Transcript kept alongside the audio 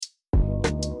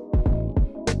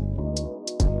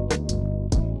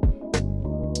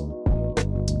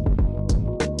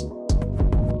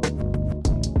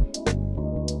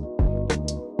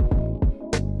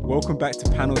Welcome back to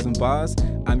Panels and Bars.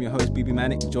 I'm your host, BB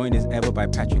Manic, joined as ever by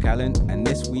Patrick Allen, and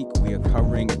this week we are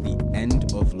covering the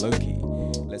end of Loki.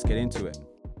 Let's get into it.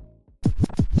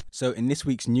 So in this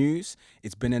week's news,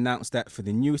 it's been announced that for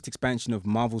the newest expansion of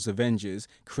Marvel's Avengers,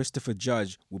 Christopher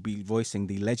Judge will be voicing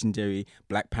the legendary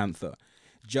Black Panther.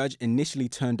 Judge initially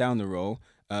turned down the role,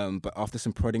 but after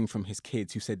some prodding from his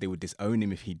kids who said they would disown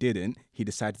him if he didn't, he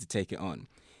decided to take it on.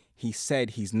 He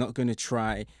said he's not going to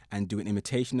try and do an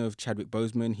imitation of Chadwick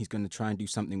Boseman. He's going to try and do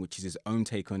something which is his own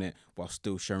take on it while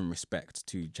still showing respect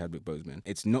to Chadwick Boseman.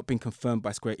 It's not been confirmed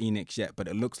by Square Enix yet, but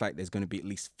it looks like there's going to be at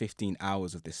least 15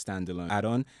 hours of this standalone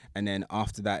add-on. And then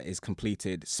after that is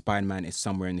completed, Spider-Man is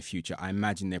somewhere in the future. I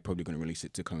imagine they're probably going to release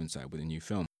it to coincide with a new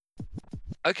film.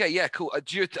 Okay, yeah, cool.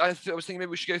 I was thinking maybe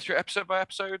we should go through episode by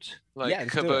episode,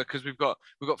 cover, because we've got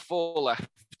 4 left,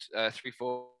 3,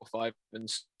 4, 5, and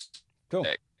 6. Cool.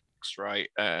 Right.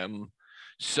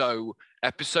 So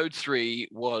episode 3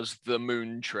 was the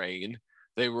moon train.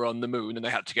 They were on the moon and they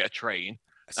had to get a train.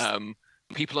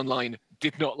 People online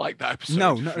did not like that episode.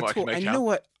 No, not at all. And you know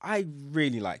what? I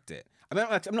really liked it. I mean,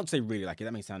 I'm not saying really like it.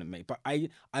 That may sound amazing, but I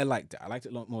liked it. I liked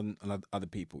it a lot more than other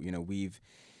people. You know, we've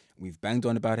banged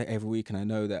on about it every week, and I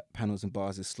know that Panels and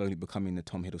Bars is slowly becoming the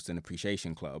Tom Hiddleston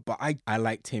Appreciation Club. But I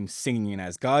liked him singing in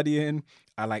Asgardian.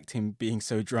 I liked him being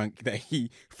so drunk that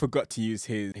he forgot to use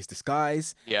his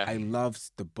disguise. Yeah. I loved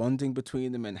the bonding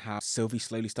between them and how Sylvie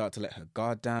slowly started to let her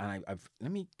guard down.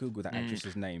 Let me Google that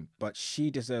actress's name, but she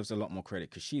deserves a lot more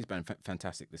credit because she's been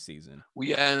fantastic this season. Well,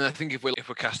 yeah, and I think if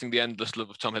we're casting the endless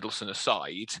love of Tom Hiddleston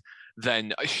aside,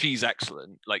 then she's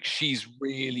excellent. Like, she's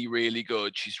really, really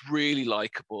good. She's really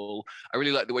likable. I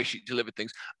really like the way she delivered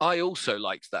things. I also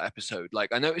liked that episode. Like,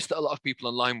 I noticed that a lot of people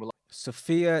online were like,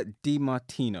 Sophia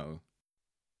DiMartino.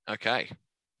 Okay.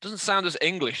 Doesn't sound as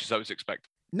English as I was expecting.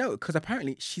 No, because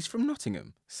apparently she's from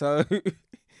Nottingham. So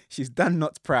she's done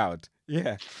Notts proud.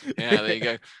 Yeah. Yeah, there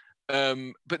you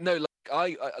go. But no,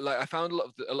 I found a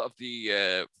lot of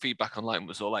the feedback online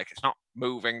was all like, it's not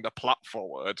moving the plot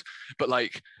forward, but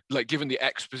like given the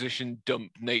exposition dump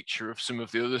nature of some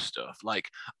of the other stuff, like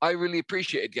I really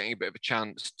appreciated getting a bit of a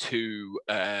chance to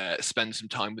spend some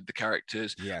time with the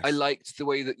characters. Yes. I liked the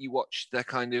way that you watched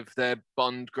their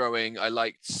bond growing. I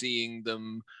liked seeing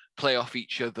them play off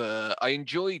each other. I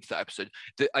enjoyed that episode.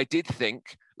 I did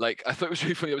think, like, I thought it was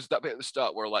really funny. There was that bit at the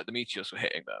start where like the meteors were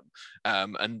hitting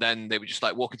them, and then they were just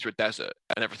like walking through a desert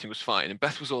and everything was fine. And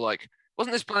Beth was all like,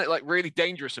 "Wasn't this planet like really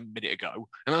dangerous a minute ago?"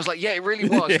 And I was like, "Yeah, it really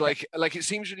was." Yeah. Like it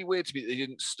seems really weird to me that they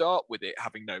didn't start with it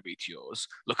having no meteors,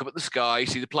 look up at the sky,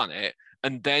 see the planet,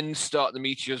 and then start the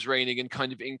meteors raining and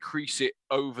kind of increase it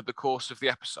over the course of the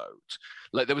episode.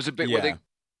 Like there was a bit where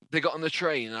they got on the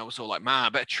train and I was all like, man, I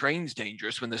bet a train's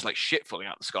dangerous when there's like shit falling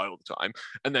out of the sky all the time.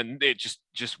 And then it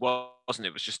just wasn't.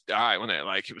 It was just all right, wasn't it?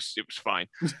 Like it was fine.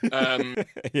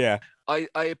 Yeah. I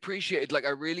appreciated, like, I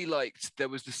really liked, there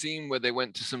was the scene where they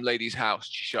went to some lady's house.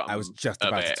 She shot them. I was just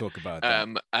about to talk about that.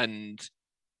 And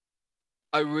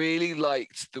I really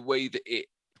liked the way that it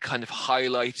kind of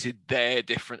highlighted their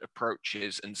different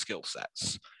approaches and skill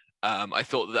sets. I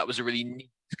thought that was a really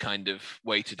neat kind of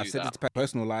way to do I've said that. it to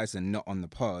personal lives and not on the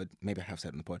pod. Maybe I have said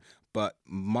it on the pod, but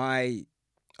my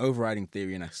overriding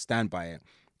theory, and I stand by it,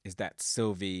 is that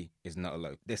Sylvie is not a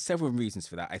Loki. There's several reasons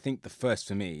for that. I think the first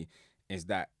for me is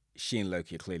that she and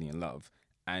Loki are clearly in love,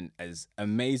 and as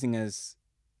amazing as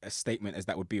a statement as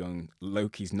that would be on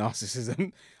Loki's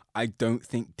narcissism, I don't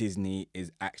think Disney is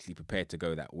actually prepared to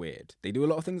go that weird. They do a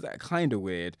lot of things that are kind of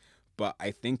weird, but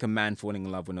I think a man falling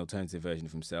in love with an alternative version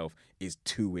of himself is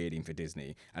too weird even for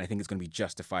Disney. And I think it's going to be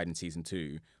justified in season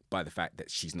 2 by the fact that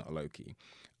she's not a Loki.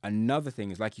 Another thing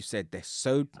is, like you said, they're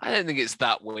so... I don't think it's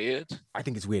that weird. I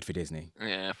think it's weird for Disney.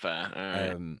 Yeah, fair.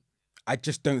 All right. I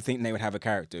just don't think they would have a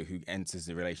character who enters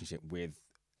the relationship with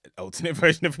an alternate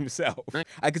version of himself.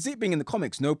 I could see it being in the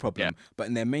comics, no problem. Yeah. But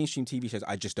in their mainstream TV shows,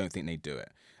 I just don't think they do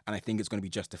it. And I think it's going to be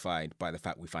justified by the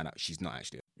fact we find out she's not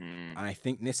actually. And I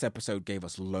think this episode gave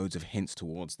us loads of hints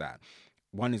towards that.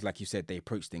 One is, like you said, they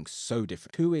approach things so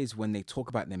different. 2 is when they talk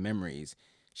about their memories,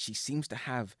 she seems to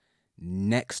have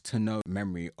next to no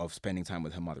memory of spending time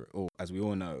with her mother. Or, as we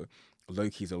all know,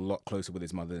 Loki's a lot closer with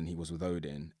his mother than he was with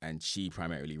Odin, and she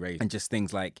primarily raised him. And just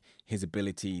things like his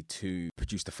ability to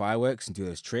produce the fireworks and do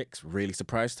those tricks really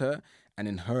surprised her. And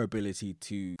then her ability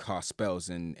to cast spells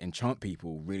and enchant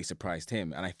people really surprised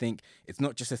him. And I think it's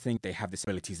not just a thing they have these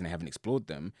abilities and they haven't explored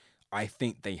them. I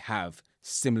think they have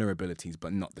similar abilities,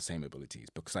 but not the same abilities,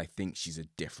 because I think she's a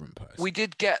different person. We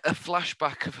did get a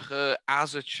flashback of her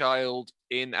as a child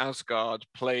in Asgard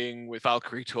playing with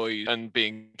Valkyrie toys and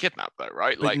being kidnapped, though,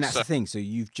 right? But that's the thing. So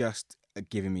you've just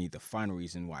given me the final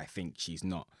reason why I think she's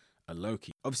not a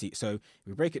Loki. Obviously, so if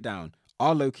we break it down,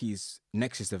 our Loki's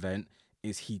Nexus event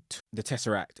is he took the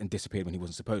Tesseract and disappeared when he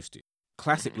wasn't supposed to.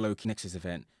 Classic Loki Nexus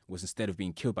event was instead of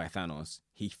being killed by Thanos,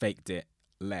 he faked it,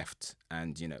 left,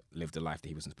 and, lived a life that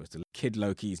he wasn't supposed to live. Kid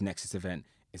Loki's Nexus event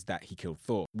is that he killed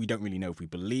Thor. We don't really know if we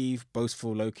believe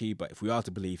boastful Loki, but if we are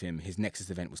to believe him, his Nexus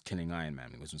event was killing Iron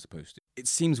Man. He wasn't supposed to. It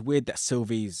seems weird that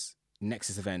Sylvie's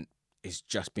Nexus event is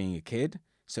just being a kid.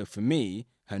 So for me,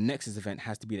 her Nexus event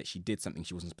has to be that she did something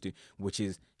she wasn't supposed to, which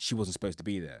is she wasn't supposed to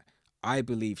be there. I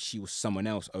believe she was someone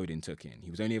else Odin took in.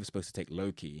 He was only ever supposed to take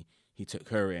Loki. He took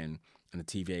her in, and the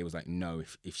TVA was like, no,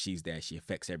 if she's there, she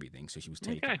affects everything. So she was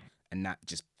taken. Okay. And that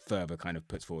just further kind of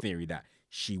puts forward theory that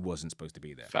she wasn't supposed to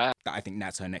be there. Fair. I think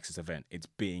that's her Nexus event. It's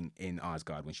being in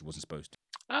Asgard when she wasn't supposed to.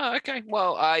 Oh, okay.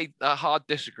 Well, I hard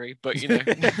disagree, but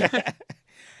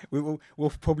we'll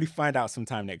probably find out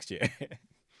sometime next year.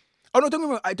 Oh no, don't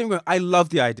get me wrong. I love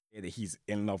the idea that he's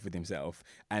in love with himself,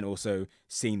 and also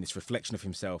seeing this reflection of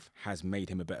himself has made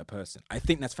him a better person. I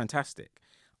think that's fantastic.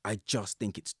 I just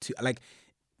think it's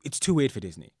too weird for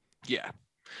Disney. Yeah.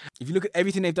 If you look at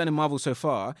everything they've done in Marvel so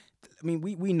far, I mean,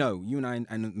 we know, you and I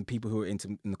and people who are in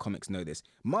the comics know this.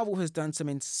 Marvel has done some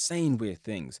insane weird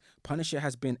things. Punisher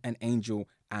has been an angel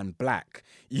and black.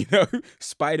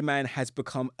 Spider-Man has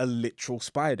become a literal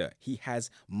spider. He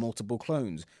has multiple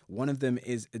clones. One of them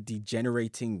is a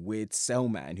degenerating weird cell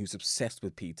man who's obsessed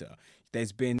with Peter.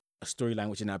 There's been a storyline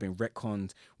which has now been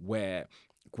retconned where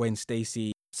Gwen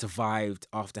Stacy survived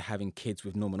after having kids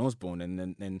with Norman Osborn, and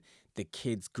then the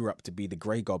kids grew up to be the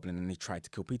Grey Goblin and they tried to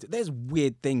kill Peter. There's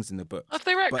weird things in the book. Have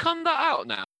they retconned that out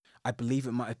now? I believe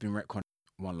it might have been retconned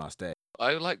one last day.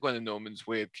 I like Gwen and Norman's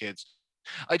weird kids.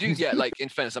 I do, yeah. Like in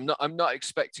fairness, I'm not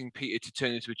expecting Peter to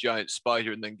turn into a giant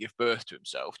spider and then give birth to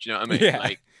himself. Do you know what I mean? Yeah.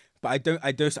 Like, but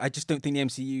I just don't think the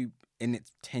MCU in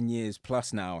its 10 years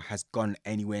plus now has gone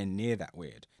anywhere near that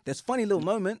weird. There's funny little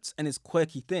moments and it's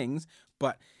quirky things,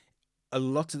 but a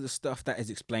lot of the stuff that is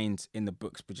explained in the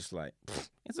books, but just like,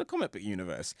 it's a comic book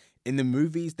universe. In the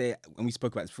movies, and we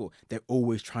spoke about this before, they're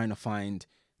always trying to find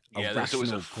a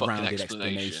rational, grounded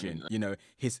explanation.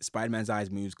 His Spider-Man's eyes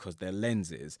moves because they're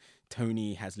lenses.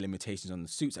 Tony has limitations on the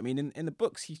suits. I mean, in the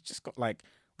books, he's just got like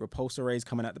repulsor rays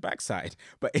coming out the backside.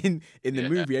 But in the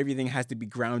movie, everything has to be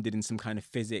grounded in some kind of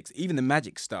physics. Even the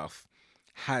magic stuff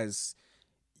has,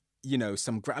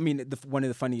 some. I mean, one of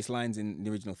the funniest lines in the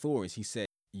original Thor is he said,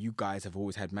 "You guys have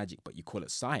always had magic, but you call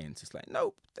it science." It's like,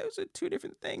 nope, those are two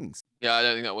different things. Yeah, I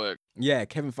don't think that works. Yeah,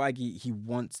 Kevin Feige, he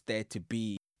wants there to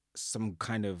be some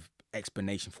kind of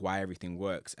explanation for why everything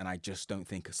works, and I just don't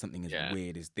think something as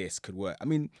weird as this could work. I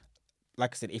mean,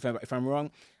 like I said, if I'm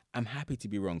wrong, I'm happy to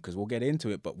be wrong because we'll get into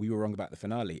it, but we were wrong about the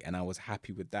finale, and I was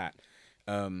happy with that.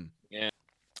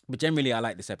 But generally, I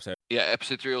like this episode. Yeah,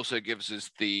 episode 3 also gives us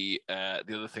the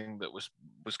other thing that was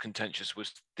contentious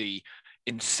was the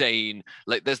insane,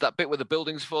 like there's that bit where the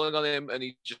building's falling on him and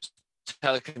he just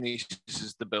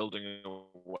telekinesis the building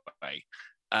away.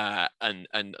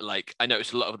 And like I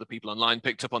noticed a lot of other people online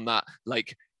picked up on that.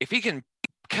 Like, if he can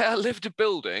lift a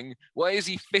building, why is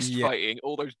he fist fighting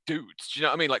all those dudes? Do you know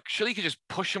what I mean? Like, surely he could just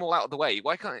push them all out of the way.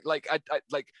 Why can't I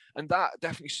and that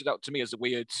definitely stood out to me as a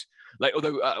weird, like,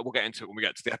 although we'll get into it when we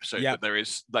get to the episode,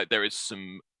 but there is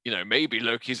some, maybe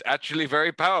Loki's actually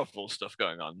very powerful stuff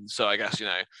going on. So I guess,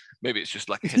 maybe it's just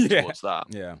like a hint towards that.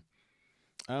 Yeah.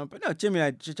 But no,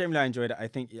 generally I enjoyed it. I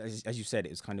think, as you said, it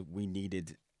was kind of, we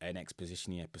needed an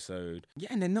exposition-y episode. Yeah,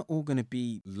 and they're not all going to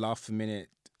be laugh-a-minute,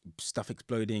 stuff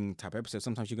exploding type episodes.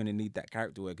 Sometimes you're going to need that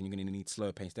character work and you're going to need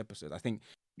slower-paced episodes. I think...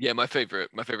 Yeah, my favorite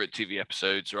TV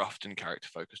episodes are often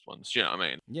character-focused ones. Do you know what I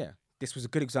mean? Yeah, this was a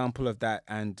good example of that.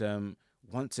 And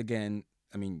once again,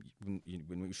 I mean, we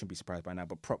shouldn't be surprised by now,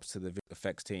 but props to the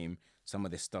effects team. Some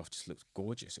of this stuff just looks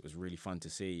gorgeous. It was really fun to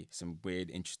see. Some weird,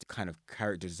 interesting kind of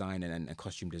character design and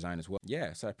costume design as well.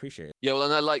 Yeah, so I appreciate it. Yeah, well,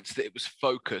 and I liked that it was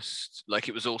focused. Like,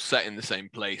 it was all set in the same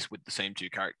place with the same two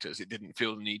characters. It didn't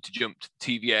feel the need to jump to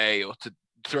TVA or to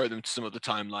throw them to some other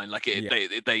timeline. Like,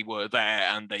 they were there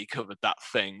and they covered that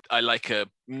thing. I like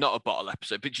not a bottle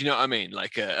episode, but do you know what I mean?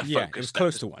 Like a focused it was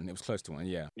close to one. It was close to one,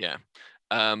 yeah. Yeah.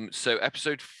 So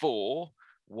episode 4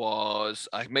 was,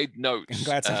 I made notes. I'm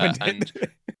glad someone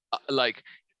did. Like,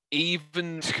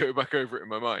 even to go back over it in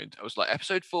my mind, I was like,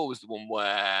 episode 4 was the one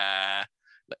where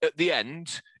at the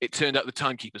end it turned out the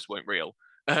timekeepers weren't real,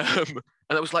 and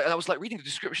I was like reading the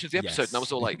description of the episode, and I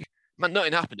was all like, man,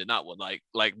 nothing happened in that one. Like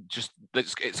just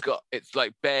it's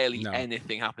like barely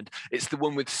anything happened. It's the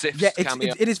one with Sif's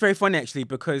cameo. It is very funny actually,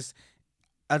 because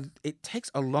it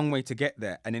takes a long way to get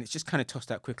there, and then it's just kind of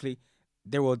tossed out quickly.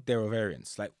 There were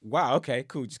variants. Like, wow, okay,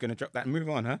 cool, just gonna drop that and move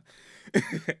on, huh?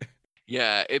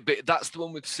 Yeah, but that's the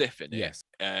one with Sif in it. Yes.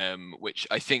 Which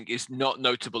I think is not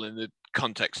notable in the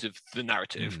context of the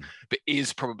narrative, but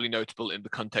is probably notable in the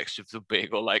context of the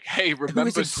big, or like, hey,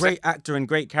 remember Who is a great actor and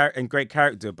great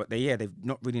character, but they've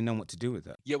not really known what to do with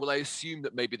her. Yeah, well, I assume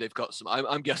that maybe they've got some.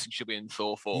 I'm guessing she'll be in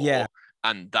Thor 4, Yeah.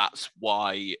 and that's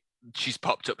why she's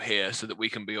popped up here, so that we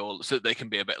can be so that they can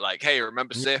be a bit like, hey,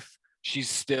 remember Sif? She's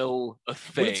still a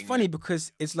thing. Well, it's funny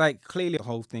because it's like clearly the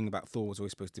whole thing about Thor was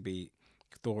always supposed to be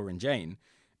Thor and Jane,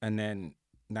 and then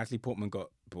Natalie Portman got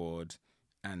bored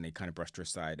and they kind of brushed her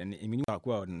aside. And I mean, Dark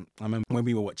World, and I remember when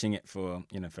we were watching it for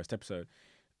first episode,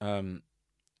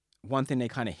 one thing they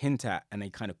kind of hint at and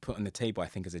they kind of put on the table, I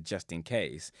think, as a just in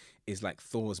case, is like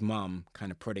Thor's mum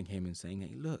kind of prodding him and saying,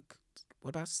 hey, look, what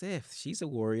about Sif? She's a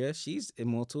warrior. She's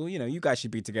immortal. You guys should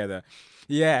be together.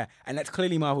 Yeah. And that's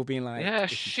clearly Marvel being like, yeah,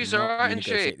 she's all right, and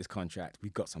renegotiate this contract.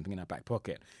 We've got something in our back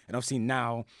pocket. And obviously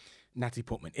now Natalie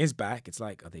Portman is back. It's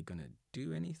like, are they gonna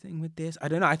do anything with this? I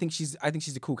don't know. I think she's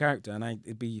a cool character, and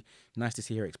it'd be nice to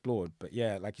see her explored. But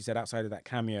yeah, like you said, outside of that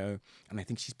cameo, and I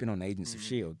think she's been on Agents of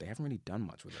S.H.I.E.L.D., they haven't really done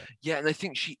much with her. Yeah, and I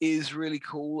think she is really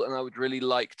cool, and I would really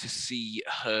like to see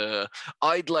her.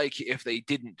 I'd like it if they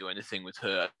didn't do anything with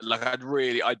her. Like, I'd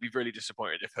be really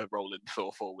disappointed if her role in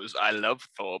Thor 4 was, I love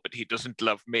Thor, but he doesn't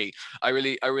love me. I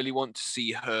really want to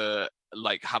see her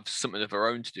like have something of her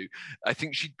own to do. I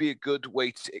think she'd be a good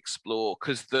way to explore,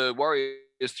 because the Warriors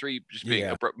 3 just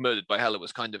being murdered by Hela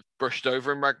was kind of brushed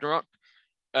over in Ragnarok.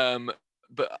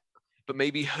 But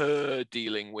maybe her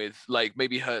dealing with, like,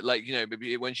 maybe her, like,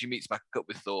 maybe when she meets back up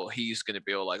with Thor, he's going to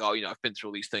be all like, oh, I've been through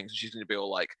all these things. And she's going to be all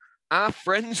like, our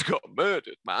friends got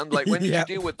murdered, man. Like, when did you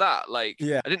deal with that? Like,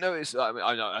 I didn't know it's, I mean,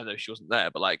 I know she wasn't there,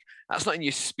 but like, that's not in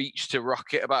your speech to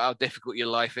Rocket about how difficult your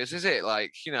life is it?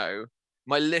 Like,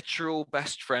 my literal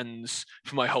best friends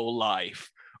for my whole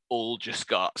life all just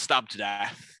got stabbed to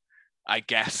death. I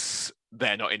guess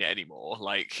they're not in it anymore.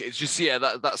 Like, it's just,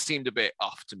 that seemed a bit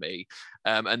off to me.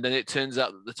 And then it turns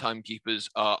out that the timekeepers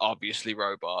are obviously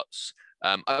robots.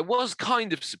 I was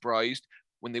kind of surprised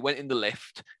when they went in the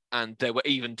lift and there were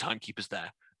even timekeepers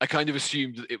there. I kind of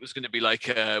assumed that it was going to be like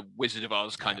a Wizard of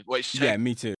Oz kind of. Yeah,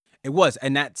 me too. It was,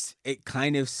 and it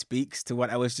kind of speaks to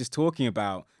what I was just talking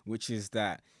about, which is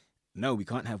that no, we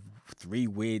can't have 3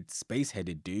 weird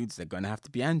space-headed dudes. They're going to have to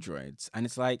be androids. And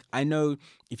it's like, I know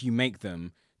if you make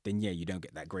them, then yeah, you don't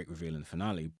get that great reveal in the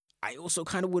finale. I also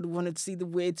kind of would have wanted to see the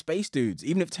weird space dudes,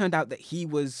 even if it turned out that he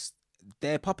was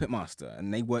their puppet master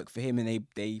and they work for him and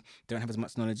they don't have as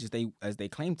much knowledge as they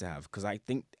claim to have. Because I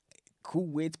think cool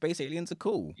weird space aliens are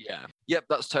cool. Yeah. Yep,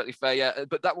 that's totally fair. Yeah,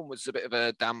 but that one was a bit of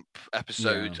a damp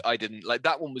episode. I didn't like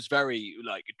that one. Was very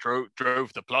like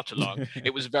drove the plot along.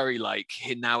 It was very like,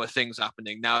 now are things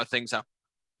happening. Now are things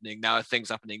happening. Now are things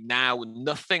happening. Now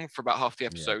nothing for about half the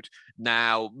episode.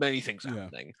 Now many things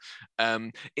happening.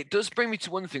 It does bring me to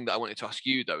one thing that I wanted to ask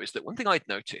you though. Is that one thing I'd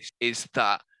noticed is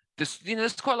that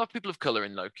there's quite a lot of people of color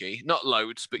in Loki. Not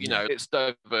loads, but it's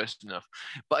diverse enough.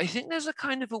 But I think there's a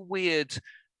kind of a weird.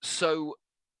 So,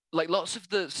 like,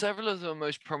 several of the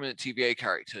most prominent TVA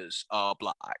characters are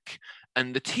black,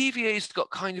 and the TVA's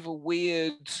got kind of a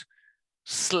weird,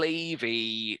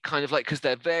 slavey kind of like, because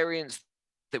they're variants.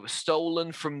 They were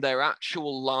stolen from their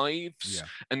actual lives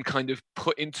and kind of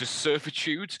put into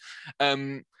servitude,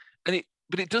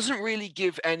 but it doesn't really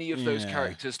give any of those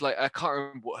characters, like, I can't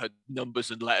remember what her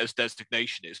numbers and letters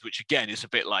designation is, which again is a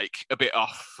bit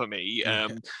off for me.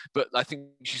 But I think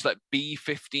she's like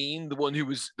B15,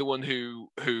 the one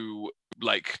who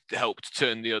like helped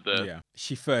turn the other. Yeah,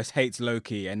 she first hates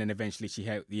Loki and then eventually she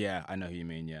helped. Yeah, I know who you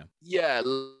mean. Yeah,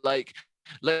 like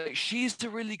she's a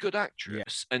really good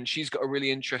actress and she's got a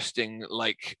really interesting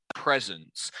like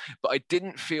presence, but I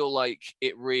didn't feel like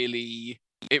it really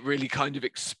kind of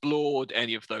explored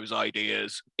any of those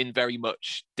ideas in very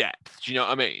much depth. Do you know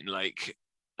what I mean? Like,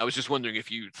 I was just wondering if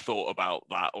you thought about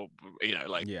that, or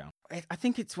like. Yeah, I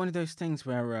think it's one of those things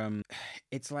where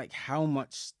it's like, how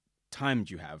much time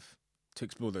do you have to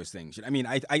explore those things? I mean,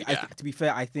 I to be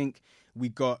fair, I think we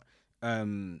got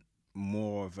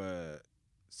more of a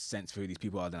sense for who these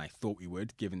people are than I thought we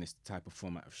would, given this type of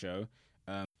format of show.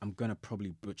 I'm gonna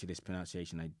probably butcher this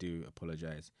pronunciation. I do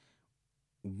apologize.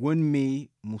 Wunmi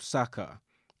Musaka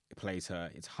plays her.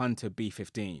 It's Hunter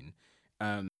B15.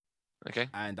 Okay.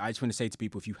 And I just want to say to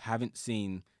people, if you haven't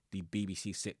seen the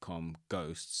BBC sitcom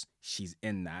Ghosts, she's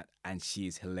in that, and she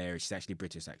is hilarious. She's actually a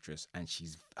British actress, and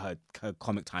her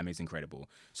comic time is incredible.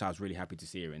 So I was really happy to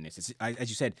see her in this. As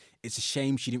you said, it's a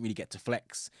shame she didn't really get to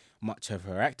flex much of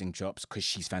her acting chops because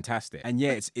she's fantastic. And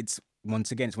yeah, it's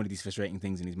once again, it's one of these frustrating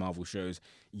things in these Marvel shows.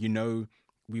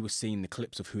 We were seeing the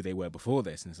clips of who they were before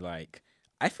this, and it's like,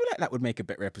 I feel like that would make a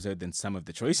better episode than some of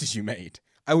the choices you made.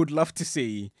 I would love to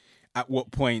see at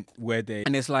what point where they,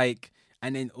 and it's like,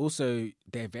 and then also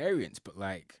they're variants, but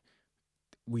like,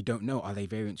 we don't know. Are they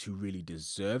variants who really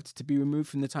deserved to be removed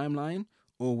from the timeline?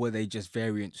 Or were they just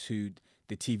variants who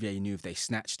the TVA knew if they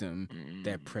snatched them,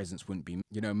 their presence wouldn't be.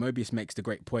 You know, Mobius makes the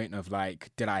great point of like,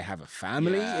 did I have a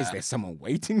family? Yeah. Is there someone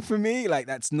waiting for me? Like,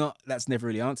 that's never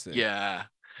really answered. Yeah.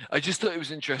 I just thought it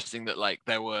was interesting that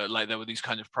there were these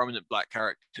kind of prominent black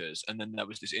characters, and then there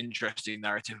was this interesting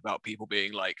narrative about people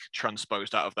being like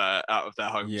transposed out of their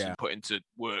homes and put into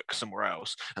work somewhere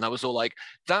else. And I was all like,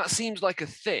 that seems like a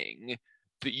thing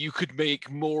that you could make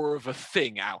more of a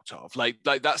thing out of. Like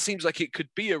that seems like it could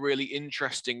be a really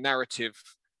interesting narrative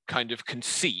kind of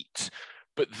conceit,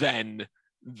 but then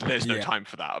there's no time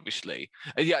for that, obviously.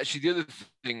 And yeah, actually, the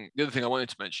other thing I wanted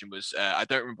to mention was I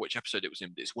don't remember which episode it was in,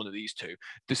 but it's one of these two.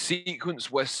 The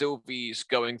sequence where Sylvie's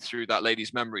going through that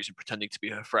lady's memories and pretending to be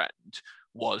her friend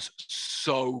was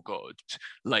so good.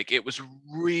 Like, it was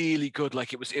really good.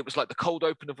 Like, it was like the cold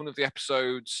open of one of the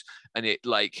episodes,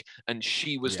 and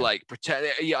she was like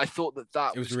pretending. Yeah, I thought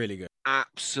that it was really good.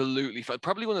 Absolutely fun.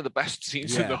 Probably one of the best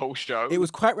scenes in the whole show. It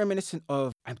was quite reminiscent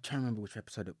of, I'm trying to remember which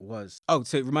episode it was. Oh,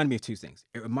 so it reminded me of two things.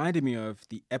 It reminded me of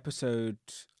the episode,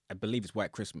 I believe it's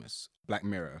White Christmas, Black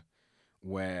Mirror,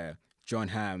 where John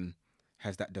Hamm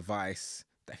has that device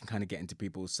that can kind of get into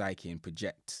people's psyche and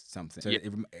project something. So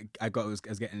I was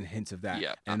getting a hint of that.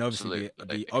 Yeah, and obviously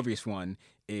the obvious one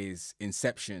is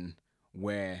Inception,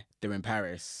 where they're in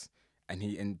Paris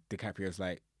and DiCaprio's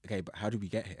like, okay, but how did we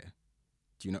get here?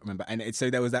 Do you not remember? And so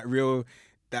there was that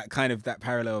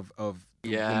parallel of the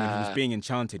woman who was being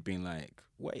enchanted, being like,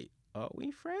 wait, are we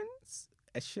friends?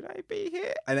 Should I be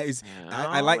here? And that is,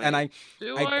 I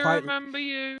remember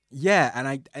you? Yeah,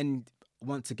 and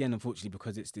once again, unfortunately,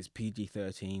 because it's this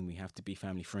PG-13, we have to be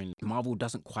family friendly. Marvel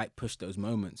doesn't quite push those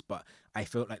moments, but I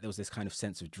felt like there was this kind of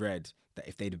sense of dread that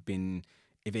if they'd have been,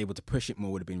 if able to push it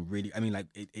more, would have been really. I mean, like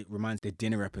it reminds the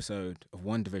dinner episode of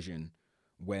WandaVision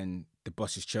when the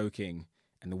boss is choking.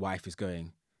 And the wife is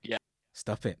going,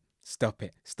 stop it.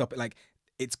 Like,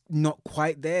 it's not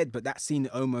quite there, but that scene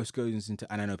almost goes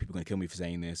into, and I know people are going to kill me for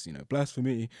saying this, you know,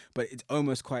 blasphemy, but it's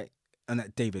almost quite, and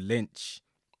that David Lynch,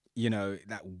 you know,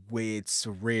 that weird,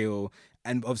 surreal,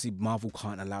 and obviously Marvel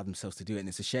can't allow themselves to do it, and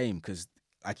it's a shame, because,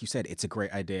 like you said, it's a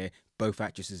great idea. Both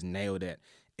actresses nailed it.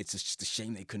 It's just a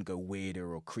shame they couldn't go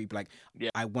weirder or creep. Like,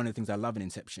 one of the things I love in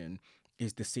Inception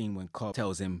is the scene when Cobb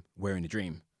tells him we're in a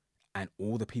dream. And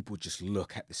all the people just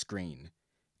look at the screen.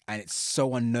 And it's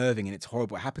so unnerving and it's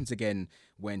horrible. It happens again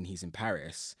when he's in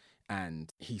Paris and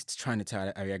he's trying to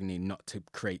tell Ariadne not to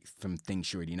create from things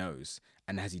she already knows.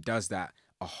 And as he does that,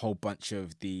 a whole bunch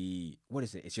of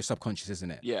it's your subconscious, isn't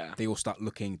it? Yeah. They all start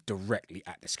looking directly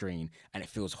at the screen and it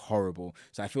feels horrible.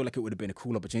 So I feel like it would have been a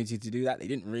cool opportunity to do that. They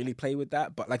didn't really play with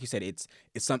that. But like you said, it's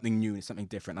something new and it's something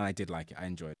different. And I did like it. I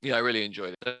enjoyed it. Yeah, I really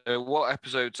enjoyed it. What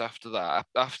episodes after that?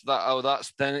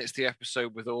 Then it's the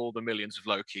episode with all the millions of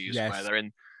Lokis where they're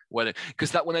in.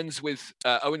 Because that one ends with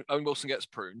Owen Wilson gets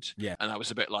pruned, and I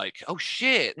was a bit like, oh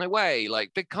shit, no way,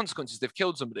 like big consequences, they've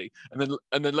killed somebody, and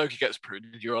then Loki gets pruned,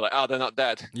 and you're like, oh, they're not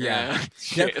dead. Yeah.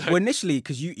 Well, initially,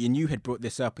 because you had brought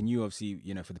this up, and you obviously,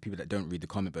 you know, for the people that don't read the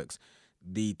comic books,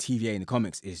 the TVA in the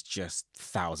comics is just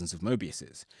thousands of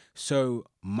Mobiuses. So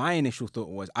my initial thought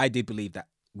was, I did believe that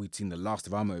we'd seen the last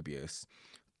of our Mobius,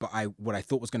 but what I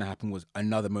thought was going to happen was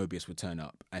another Mobius would turn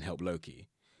up and help Loki.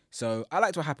 So I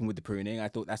liked what happened with the pruning. I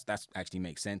thought that's actually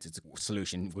makes sense. It's a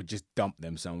solution. We'll just dump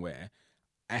them somewhere.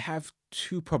 I have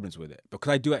two problems with it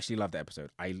because I do actually love the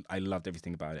episode. I loved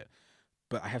everything about it.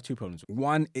 But I have two problems.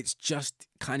 One, it's just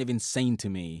kind of insane to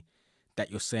me that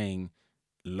you're saying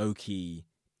Loki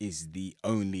is the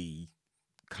only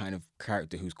kind of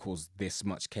character who's caused this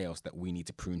much chaos that we need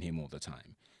to prune him all the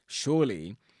time.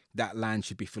 Surely that land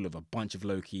should be full of a bunch of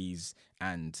Lokis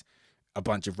and a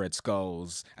bunch of Red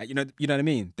Skulls. You know what I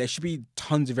mean? There should be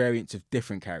tons of variants of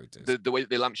different characters. The way that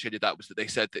they lampshaded that was that they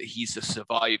said that he's a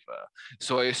survivor.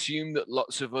 So I assume that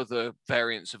lots of other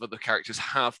variants of other characters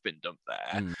have been dumped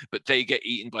there, but they get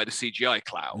eaten by the CGI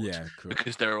cloud. Yeah, cool.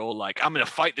 Because they're all like, I'm going to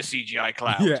fight the CGI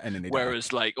cloud. Yeah, and then whereas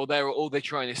die. They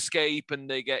try and escape and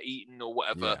they get eaten or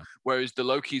whatever. Yeah. Whereas the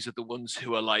Lokis are the ones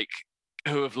who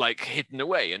have hidden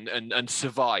away and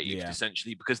survived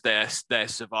essentially because they're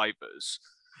survivors.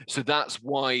 So that's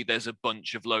why there's a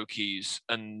bunch of Lokis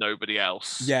and nobody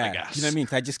else. Yeah, I guess. You know what I mean?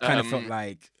 I just kind of felt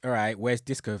like, all right, where's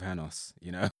Disco Thanos?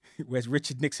 You know, where's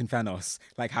Richard Nixon Thanos?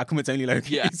 Like, how come it's only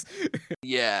Lokis?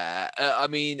 Yeah. I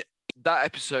mean, that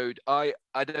episode, I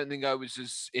don't think I was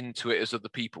as into it as other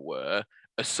people were.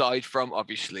 Aside from,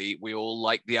 obviously, we all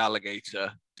like the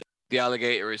alligator. The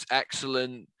alligator is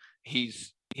excellent.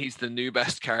 He's the new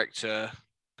best character.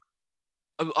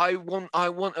 I want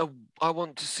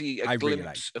to see a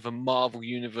glimpse of a Marvel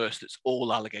universe that's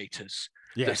all alligators.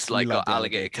 Yes, that's like got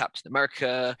alligator Captain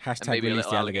America # and maybe a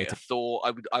little alligator Thor.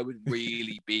 I would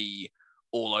really be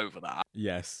all over that.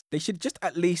 Yes, they should just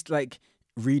at least like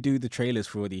redo the trailers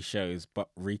for all these shows, but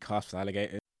recast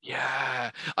alligators.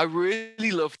 Yeah, I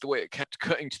really loved the way it kept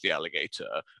cutting to the alligator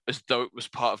as though it was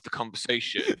part of the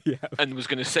conversation and was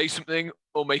going to say something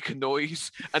or make a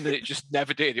noise, and then it just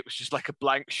never did. It was just like a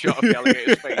blank shot of the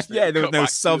alligator's face. Yeah, there was no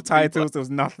subtitles, there was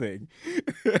nothing.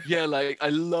 Yeah, like I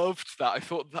loved that. I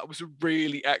thought that was a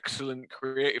really excellent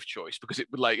creative choice because it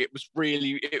was one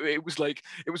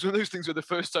of those things where the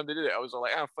first time they did it, I was all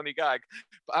like, "Oh, funny gag,"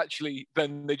 but actually,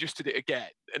 then they just did it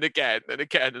again and again and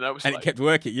again, and I was and it kept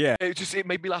working. Yeah, it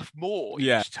made me laugh more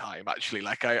each time. Actually,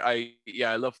 like I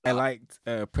love that. I liked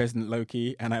President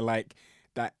Loki, and I like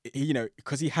that, you know,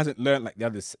 because he hasn't learned like the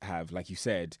others have, like you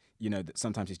said, you know, that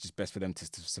sometimes it's just best for them to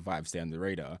survive, stay under the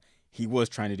radar. He was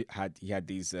trying to he had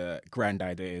these grand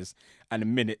ideas, and a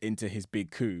minute into his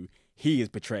big coup, he is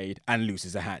betrayed and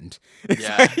loses a hand.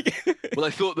 Yeah. Well,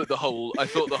 I thought the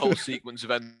whole sequence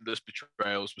of endless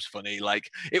betrayals was funny. Like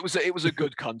it was a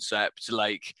good concept.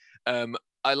 Like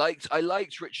I liked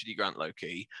Richard E. Grant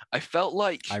Loki. I felt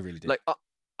like I really did. Like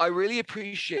I really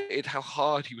appreciated how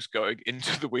hard he was going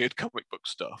into the weird comic book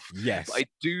stuff. Yes. But I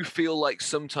do feel like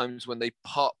sometimes when they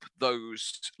pop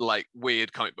those like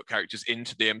weird comic book characters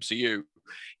into the MCU,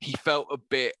 he felt a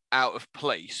bit out of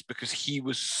place because he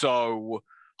was so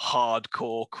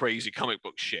hardcore crazy comic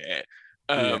book shit.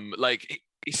 Like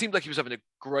he seemed like he was having a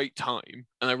great time,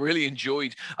 and I really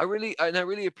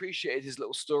appreciated his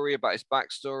little story about his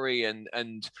backstory and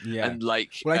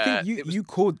like. Well, I think you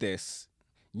called this.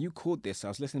 You called this. I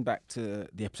was listening back to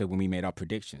the episode when we made our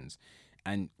predictions,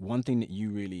 and one thing that you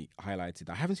really highlighted,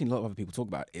 I haven't seen a lot of other people talk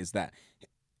about, is that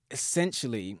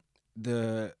essentially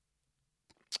the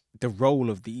role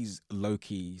of these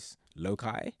Loki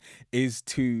is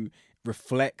to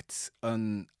reflect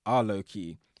on our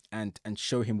Loki and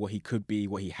show him what he could be,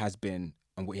 what he has been,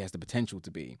 and what he has the potential to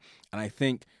be. And I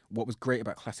think what was great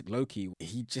about classic Loki,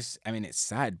 it's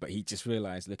sad, but he just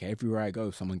realized, look, everywhere I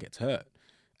go, someone gets hurt.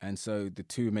 And so the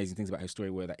two amazing things about his story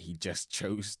were that he just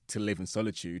chose to live in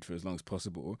solitude for as long as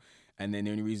possible. And then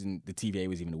the only reason the TVA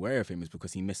was even aware of him is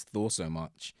because he missed Thor so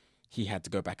much, he had to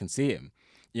go back and see him.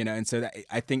 You know, and so that,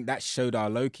 I think that showed our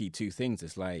Loki two things.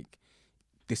 It's like,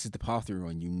 this is the path you're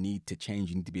on. You need to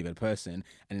change. You need to be a better person.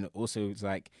 And it also was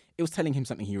like, it was telling him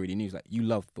something he already knew. It's like, you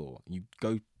love Thor. You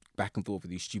go back and forth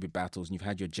with these stupid battles, and you've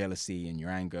had your jealousy and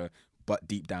your anger, but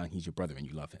deep down, he's your brother and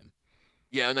you love him.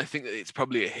 Yeah, and I think that it's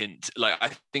probably a hint. Like,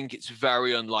 I think it's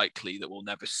very unlikely that we'll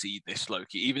never see this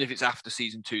Loki, even if it's after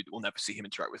season 2, that we'll never see him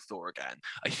interact with Thor again.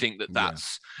 I think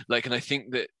that's like, and I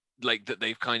think that like that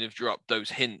they've kind of dropped those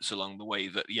hints along the way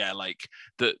that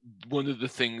that one of the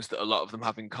things that a lot of them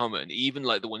have in common, even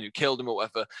like the one who killed him or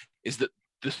whatever, is that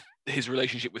his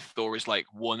relationship with Thor is like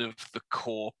one of the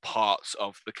core parts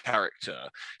of the character.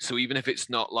 So even if it's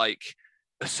not like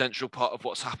a central part of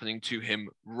what's happening to him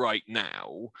right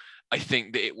now, I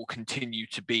think that it will continue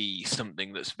to be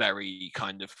something that's very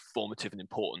kind of formative and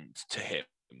important to him.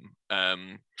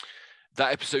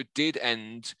 That episode did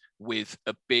end with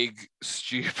a big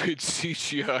stupid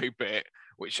CGI bit,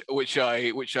 which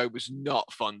I was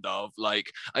not fond of. Like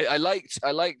I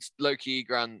liked Loki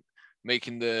Grant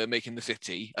making the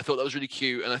city. I thought that was really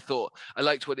cute, and I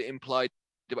liked what it implied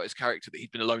about his character, that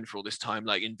he'd been alone for all this time,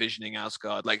 like envisioning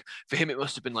Asgard. Like for him, it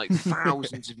must have been like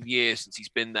thousands of years since he's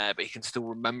been there, but he can still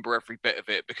remember every bit of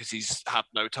it because he's had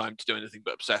no time to do anything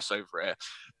but obsess over it.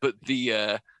 But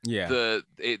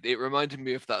it reminded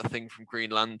me of that thing from Green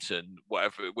Lantern,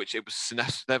 whatever, which it was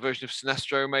their version of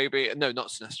Sinestro, maybe. No, not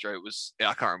Sinestro. It was,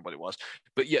 I can't remember what it was.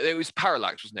 But yeah, it was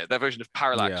Parallax, wasn't it? Their version of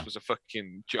Parallax was a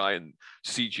fucking giant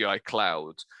CGI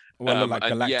cloud. Well, like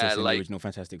Galactus in the original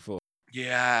Fantastic Four.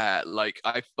 Yeah, like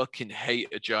I fucking hate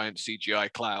a giant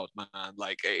CGI cloud, man.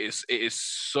 Like it is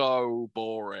so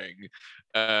boring.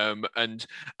 And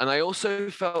I also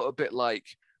felt a bit like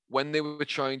when they were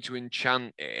trying to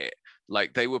enchant it,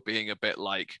 like they were being a bit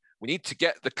like, we need to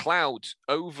get the cloud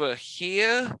over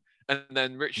here. And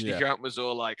then Richard E. Grant was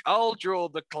all like, I'll draw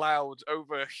the cloud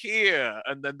over here.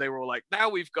 And then they were all like, now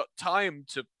we've got time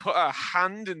to put our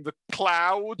hand in the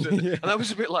cloud. And I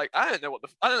was a bit like, I don't know what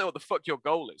the fuck your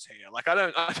goal is here. Like,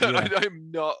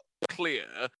 I'm not clear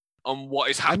on what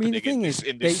is happening. I mean, the thing is,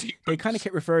 they kind of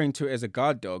kept referring to it as a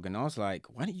guard dog. And I was like,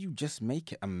 why don't you just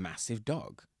make it a massive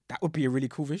dog? That would be a really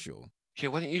cool visual. Yeah,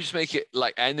 why don't you just make it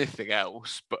like anything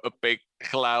else but a big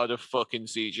cloud of fucking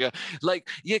CGI? Like,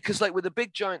 yeah, because like with a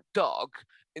big giant dog,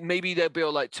 maybe they'll be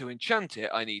all like, to enchant it,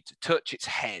 I need to touch its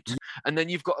head. And then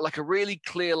you've got like a really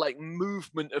clear like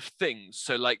movement of things.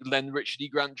 So like then Richard E.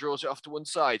 Grant draws it off to one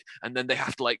side, and then they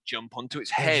have to like jump onto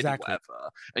its head Exactly. or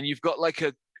whatever. And you've got like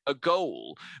a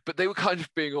goal, but they were kind of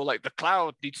being all like, the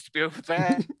cloud needs to be over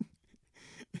there.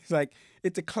 It's like,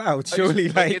 it's a cloud, surely.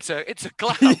 Like, it's a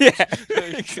cloud. Yeah,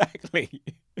 exactly.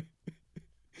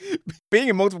 Being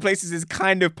in multiple places is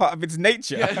kind of part of its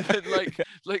nature. Yeah, and then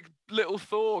like little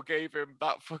Thor gave him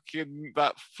that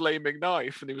flaming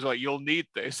knife, and he was like, "You'll need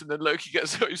this." And then Loki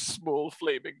gets a small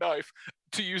flaming knife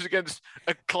to use against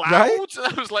a cloud. Right?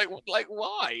 And I was like,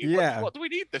 why? Yeah. What do we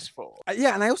need this for?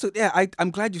 Yeah, and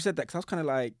I'm glad you said that, because I was kind of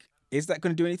like, is that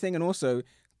going to do anything? And also,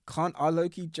 can't our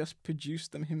Loki just produce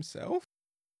them himself?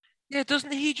 Yeah,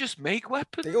 doesn't he just make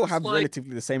weapons? They all have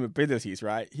relatively the same abilities,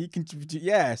 right? He can,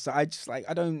 so I just like,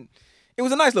 I don't. It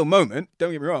was a nice little moment,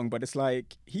 don't get me wrong, but it's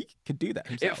like he could do that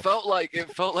himself. It felt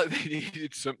like they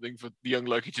needed something for the young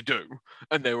Loki to do,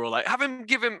 and they were all like, "Have him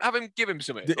give him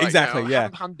something." Exactly, yeah.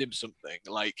 Have him hand him something.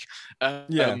 Like,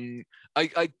 yeah.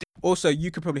 Also,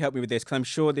 you could probably help me with this, because I'm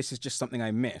sure this is just something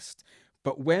I missed.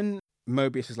 But when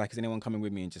Mobius was like, "Is anyone coming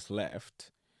with me?" and just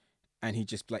left, and he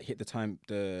just like hit the time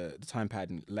pad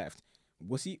and left,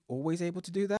 was he always able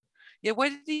to do that? Yeah,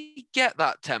 where did he get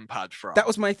that tempad from? That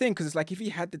was my thing, because it's like, if he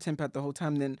had the tempad the whole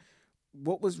time, then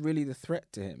what was really the threat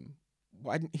to him?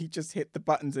 Why didn't he just hit the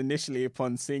buttons initially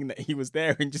upon seeing that he was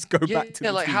there and just go back to the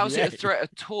TVA? How's it a threat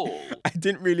at all? I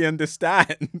didn't really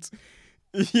understand.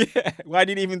 Yeah, why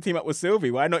didn't he even team up with Sylvie?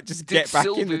 Why not just get back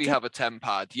in? Did Sylvie have a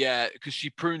tempad? Yeah, because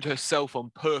she pruned herself on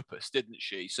purpose, didn't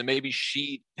she? So maybe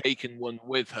she'd taken one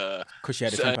with her. Because she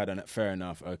had a tempad on it. Fair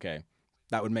enough. Okay.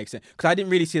 That would make sense. Because I didn't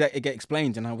really see that it get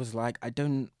explained, and I was like, I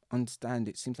don't understand.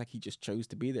 It seems like he just chose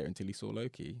to be there until he saw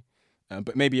Loki.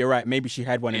 But maybe you're right. Maybe she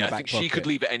had one in the back pocket. I think she could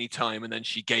leave at any time, and then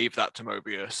she gave that to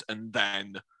Mobius, and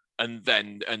then her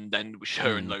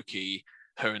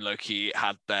and Loki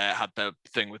had their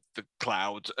thing with the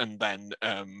cloud, and then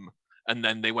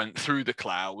they went through the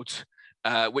cloud,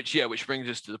 which brings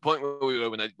us to the point where we were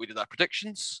when we did our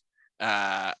predictions.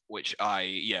 Which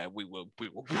we were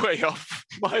way off,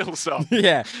 miles off.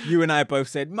 Yeah, you and I both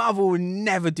said Marvel will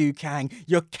never do Kang.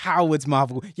 You're cowards,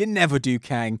 Marvel. You never do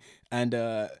Kang.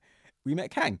 And we met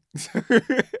Kang.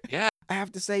 Yeah. I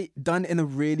have to say, done in a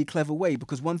really clever way,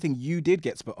 because one thing you did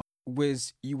get spot on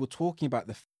was you were talking about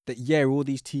that all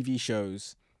these TV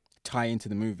shows tie into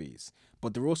the movies,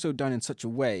 but they're also done in such a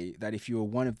way that if you're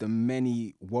one of the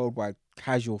many worldwide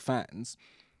casual fans,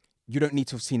 you don't need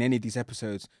to have seen any of these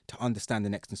episodes to understand the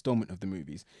next installment of the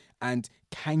movies. And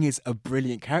Kang is a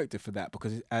brilliant character for that,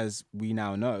 because as we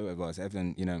now know, well, as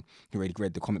everyone, who already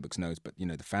read the comic books knows, but,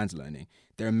 the fans are learning,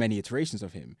 there are many iterations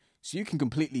of him. So you can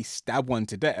completely stab one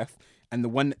to death, and the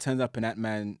one that turns up in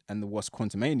Ant-Man and the Wasp: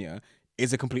 Quantumania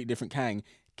is a completely different Kang,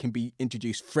 can be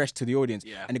introduced fresh to the audience.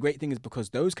 Yeah. And the great thing is, because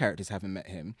those characters haven't met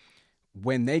him,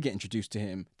 when they get introduced to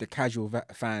him, the casual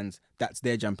fans, that's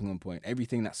their jumping on point.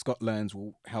 Everything that Scott learns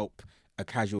will help a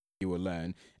casual viewer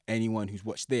learn. Anyone who's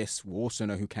watched this will also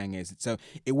know who Kang is. So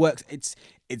it works. It's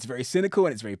very cynical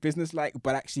and it's very businesslike,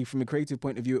 but actually from a creative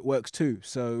point of view, it works too.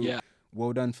 So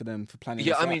well done for them for planning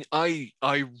this out. I mean, I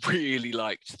really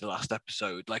liked the last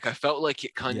episode. Like, I felt like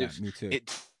it kind of... me too.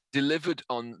 It delivered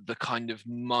on the kind of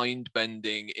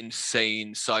mind-bending,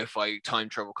 insane sci-fi time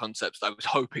travel concepts that I was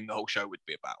hoping the whole show would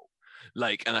be about.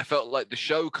 Like, and I felt like the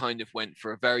show kind of went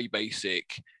for a very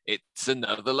basic, it's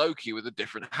another Loki with a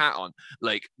different hat on.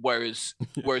 Like, whereas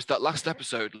that last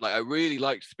episode, like, I really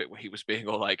liked the bit where he was being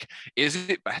all like, is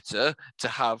it better to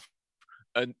have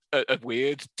a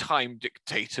weird time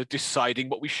dictator deciding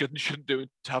what we should and shouldn't do, and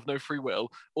to have no free will,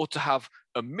 or to have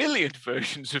a million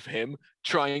versions of him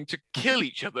trying to kill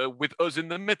each other with us in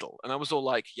the middle? And I was all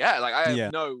like, I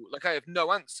have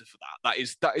no answer for that.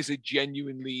 That is a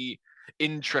genuinely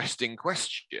interesting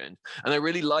question. And I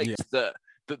really liked that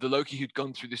the Loki who'd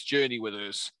gone through this journey with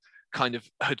us kind of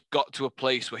had got to a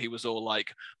place where he was all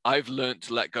like, I've learned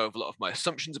to let go of a lot of my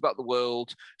assumptions about the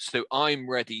world, so I'm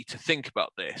ready to think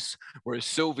about this. Whereas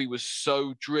Sylvie was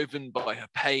so driven by her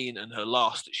pain and her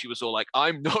loss that she was all like,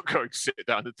 I'm not going to sit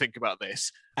down and think about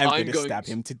this. I'm going to stab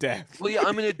him to death. Well, yeah,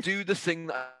 I'm going to do the thing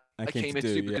that I came here to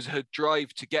do, because her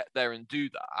drive to get there and do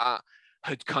that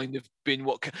had kind of been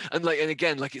and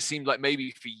again, like, it seemed like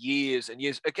maybe for years and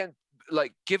years, again,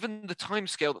 like, given the time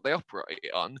scale that they operate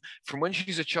on, from when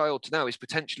she's a child to now is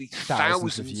potentially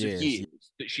thousands of years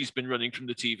that she's been running from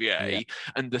the TVA.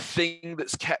 And the thing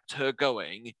that's kept her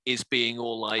going is being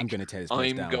all like, I'm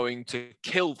going to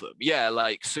kill them. Yeah,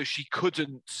 like, so she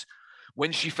couldn't,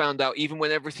 when she found out, even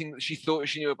when everything that she thought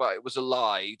she knew about it was a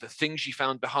lie, the thing she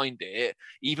found behind it,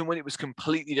 even when it was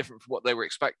completely different from what they were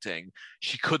expecting,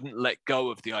 she couldn't let go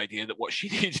of the idea that what she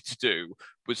needed to do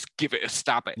was give it a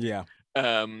stabbing. Yeah.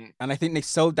 And I think they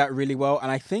sold that really well.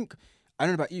 And I think, I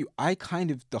don't know about you, I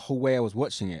kind of, the whole way I was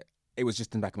watching it, it was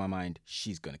just in the back of my mind,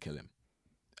 she's going to kill him.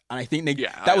 And I think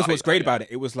that was what's great about it.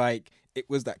 It was like, it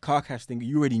was that car crash thing.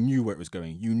 You already knew where it was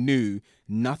going. You knew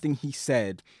nothing he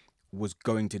said was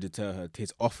going to deter her.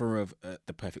 His offer of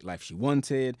the perfect life she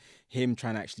wanted, him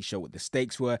trying to actually show what the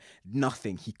stakes were,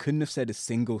 nothing. He couldn't have said a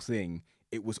single thing.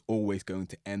 It was always going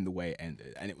to end the way it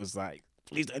ended. And it was like,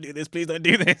 please don't do this. Please don't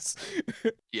do this.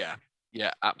 Yeah,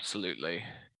 absolutely.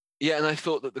 Yeah, and I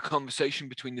thought that the conversation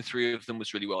between the three of them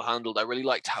was really well handled. I really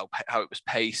liked how it was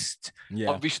paced. Yeah.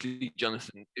 Obviously,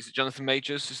 Jonathan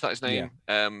Majors? Is that his name?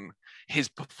 Yeah. His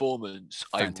performance,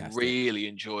 fantastic. I really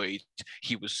enjoyed.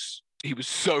 He was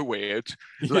so weird.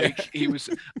 Like he was.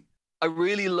 I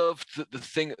really loved that the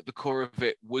thing at the core of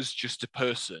it was just a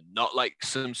person, not like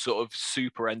some sort of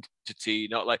super entity,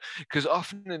 not like, because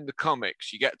often in the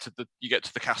comics you get to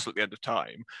the castle at the end of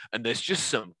time and there's just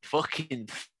some fucking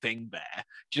thing there.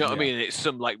 Do you know what I mean? It's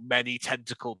some like many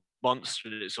tentacled monster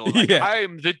and it's all like,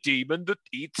 I'm the demon that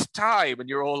eats time, and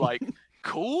you're all like,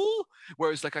 cool.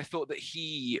 Whereas like I thought that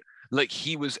he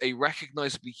was a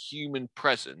recognizably human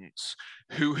presence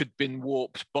who had been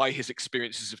warped by his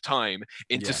experiences of time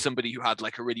into somebody who had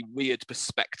like a really weird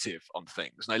perspective on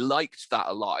things. And I liked that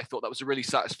a lot. I thought that was a really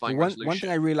satisfying resolution. One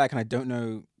thing I really like, and I don't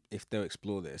know if they'll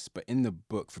explore this, but in the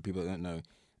book, for people that don't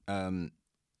know,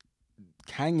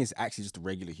 Kang is actually just a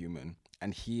regular human,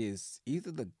 and he is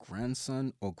either the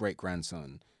grandson or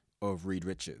great-grandson of Reed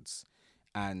Richards.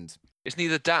 And isn't he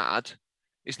the dad?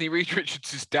 Isn't he Reed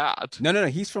Richards' dad? No.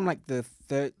 He's from like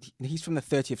he's from the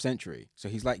 30th century, so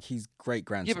he's like his great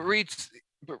grandson. Yeah,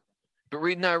 but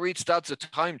Reed's dad's a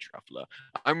time traveler.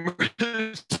 I'm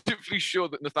relatively sure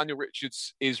that Nathaniel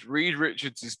Richards is Reed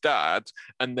Richards' dad,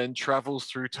 and then travels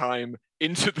through time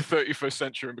into the 31st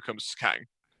century and becomes Kang.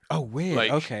 Oh, weird.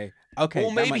 Like, okay.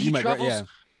 Or maybe he travels.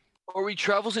 Or he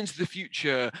travels into the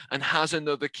future and has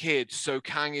another kid, so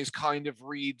Kang is kind of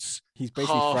Reed's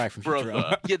half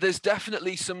brother. Yeah, there's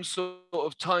definitely some sort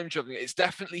of time traveling. It's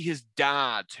definitely his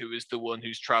dad who is the one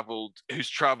who's traveled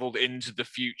into the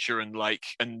future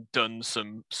and done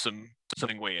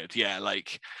something weird. Yeah,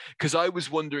 like, because I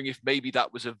was wondering if maybe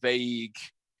that was a vague.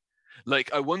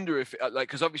 Like, I wonder if,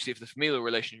 because obviously if the familial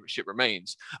relationship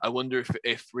remains, I wonder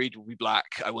if Reed will be black.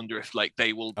 I wonder if, like,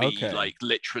 they will be, like,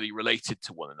 literally related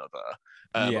to one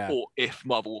another. Or if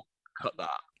Marvel will cut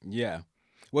that. Yeah.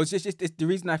 Well, it's the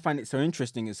reason I find it so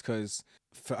interesting is because,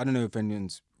 I don't know if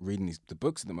anyone's reading the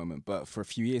books at the moment, but for a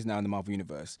few years now in the Marvel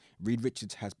Universe, Reed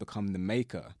Richards has become the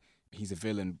Maker. He's a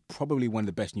villain, probably one of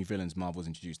the best new villains Marvel's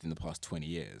introduced in the past 20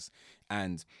 years.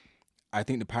 And I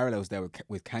think the parallels there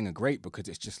with Kang are great because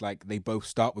it's just like they both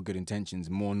start with good intentions,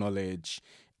 more knowledge,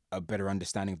 a better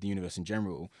understanding of the universe in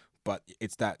general. But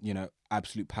it's that,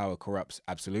 absolute power corrupts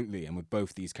absolutely. And with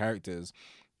both these characters,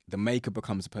 the Maker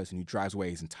becomes a person who drives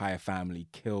away his entire family,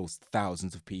 kills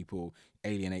thousands of people,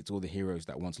 alienates all the heroes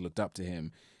that once looked up to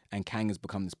him. And Kang has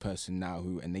become this person now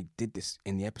who, and they did this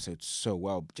in the episode so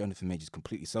well, Jonathan Majors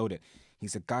completely sold it.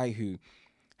 He's a guy who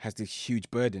has this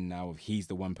huge burden now of he's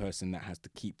the one person that has to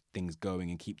keep things going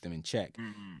and keep them in check.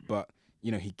 Mm-hmm. But,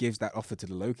 he gives that offer to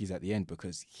the Lokis at the end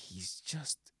because he's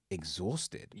just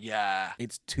exhausted. Yeah.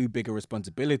 It's too big a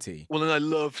responsibility. Well, and I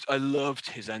loved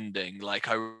his ending. Like,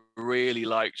 I really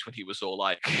liked when he was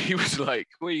like,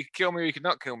 well, you can kill me or you can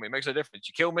not kill me. It makes no difference.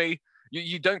 You kill me,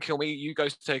 you don't kill me, you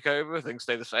guys take over, things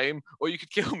stay the same, or you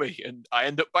could kill me and I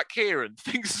end up back here and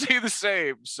things stay the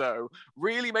same. So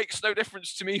really makes no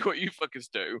difference to me what you fuckers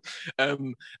do.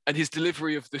 And his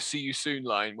delivery of the "see you soon"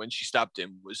 line when she stabbed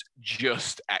him was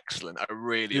just excellent. I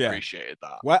really appreciated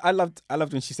that. Well, I loved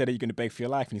when she said, "Are you going to beg for your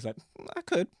life?" And he's like, I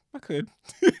could.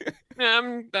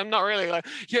 I'm not really like,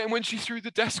 yeah. And when she threw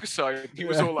the desk aside, he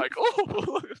was all like,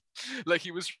 oh, like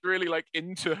he was really like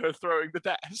into her throwing the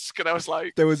desk. And I was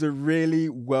like, there was a really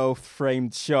well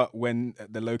framed shot when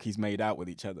the Lokis made out with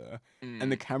each other, and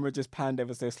the camera just panned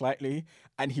ever so slightly,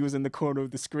 and he was in the corner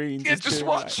of the screen. Yeah, just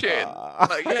watching. Well,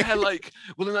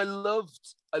 and I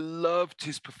loved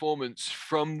his performance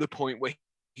from the point where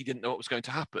he didn't know what was going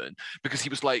to happen, because he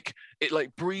was like, it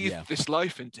like breathed this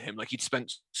life into him. Like he'd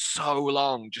spent so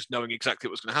long just knowing exactly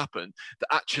what was going to happen that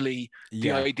actually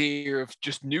the idea of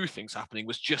just new things happening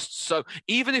was just so,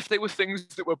 even if they were things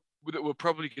that were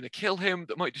probably going to kill him,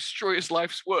 that might destroy his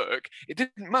life's work, it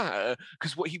didn't matter,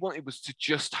 because what he wanted was to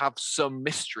just have some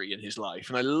mystery in his life.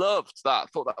 And I loved that. I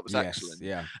thought that was excellent.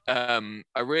 Yeah.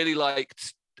 I really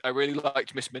liked I really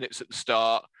liked Miss Minutes at the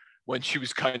start when she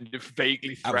was kind of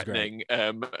vaguely That was great. threatening,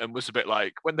 and was a bit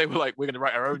like when they were like, "We're going to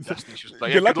write our own destiny." She was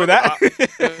like, Good luck with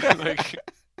that. Like,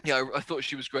 yeah, I thought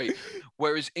she was great.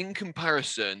 Whereas in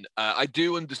comparison, I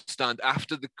do understand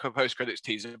after the post credits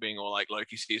teaser being all like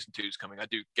Loki season 2 is coming, I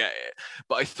do get it.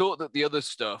 But I thought that the other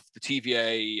stuff, the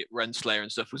TVA, Renslayer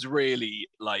and stuff, was really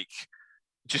like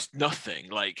just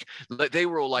nothing. Like they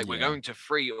were all like, we're Yeah. going to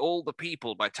free all the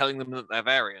people by telling them that they're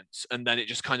variants, and then it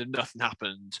just kind of nothing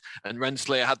happened. And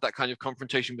Renslayer had that kind of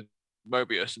confrontation with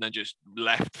Mobius and then just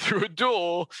left through a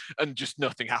door and just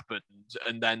nothing happened.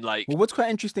 And then like Well, what's quite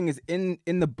interesting is in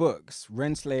the books,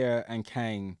 Renslayer and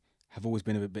Kang have always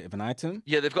been a bit of an item.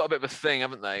 yeah, they've got a bit of a thing,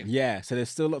 haven't they? Yeah, so there's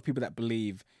still a lot of people that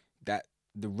believe that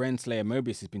the Renslayer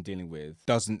Mobius has been dealing with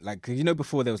doesn't, like, 'cause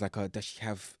before there was like, oh, does she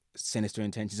have sinister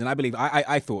intentions? And I believe,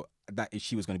 I thought that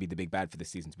she was going to be the big bad for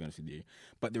this season, to be honest with you.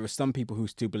 But there are some people who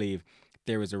still believe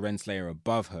there is a Renslayer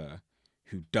above her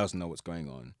who does know what's going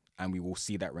on. And we will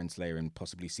see that Renslayer in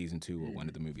possibly season 2 or one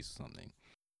of the movies or something.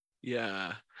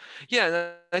 Yeah,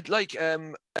 yeah. I'd like.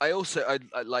 I also.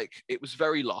 I like. It was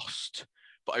very Lost,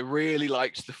 but I really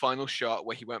liked the final shot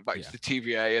where he went back to the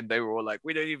TVA and they were all like,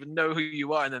 "We don't even know who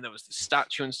you are," and then there was the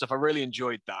statue and stuff. I really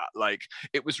enjoyed that. Like,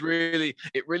 it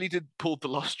really did pull the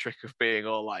Lost trick of being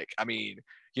all like, I mean,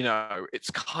 it's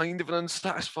kind of an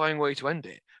unsatisfying way to end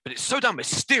it, but it's so damn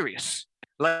mysterious.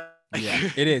 Like, yeah,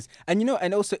 it is. And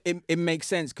and also it makes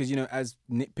sense because as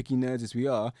nitpicky nerds as we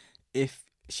are, if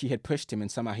she had pushed him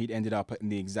and somehow he'd ended up in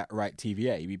the exact right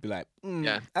TVA, we'd be like,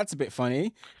 that's a bit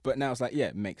funny. But now it's like, yeah,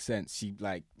 it makes sense.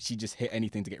 She just hit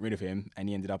anything to get rid of him, and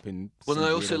he ended up in. Well, and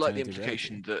I also like the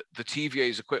implication that the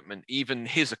TVA's equipment, even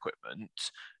his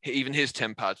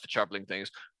TemPad for traveling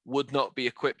things, would not be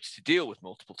equipped to deal with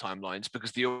multiple timelines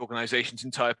because the organization's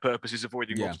entire purpose is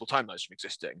avoiding multiple timelines from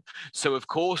existing. So of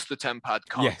course the TemPad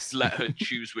can't let her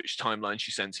choose which timeline she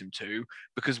sends him to,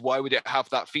 because why would it have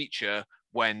that feature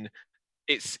when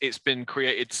it's been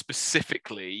created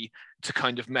specifically to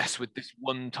kind of mess with this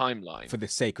one timeline? For the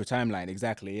sacred timeline,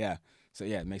 exactly, yeah. So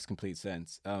yeah, it makes complete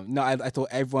sense. No, I thought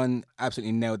everyone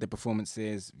absolutely nailed their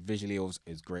performances. Visually, it was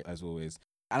great as always.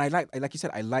 And I like you said,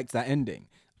 I liked that ending.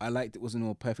 I liked it wasn't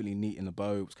all perfectly neat in a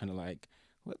bow. It was kind of like,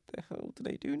 what the hell do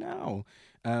they do now?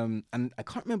 And I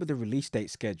can't remember the release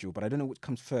date schedule, but I don't know which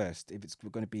comes first, if it's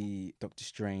going to be Doctor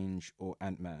Strange or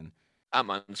Ant-Man.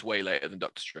 Ant-Man's way later than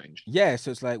Doctor Strange. Yeah, so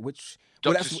it's like, which...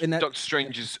 Doctor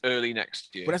Strange is early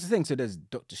next year. But that's the thing, so does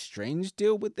Doctor Strange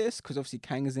deal with this? Because obviously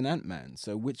Kang is in Ant-Man,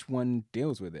 so which one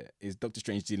deals with it? Is Doctor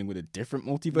Strange dealing with a different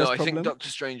multiverse problem? No, I think Doctor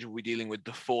Strange will be dealing with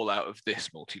the fallout of this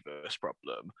multiverse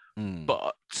problem.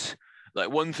 But... like,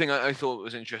 one thing I thought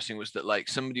was interesting was that, like,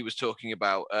 somebody was talking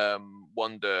about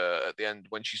Wanda at the end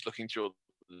when she's looking through all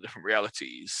the different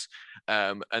realities,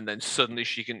 and then suddenly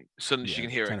she can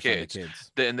hear her kids.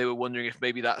 Then they were wondering if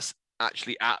maybe that's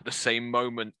actually at the same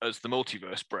moment as the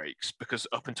multiverse breaks, because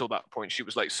up until that point she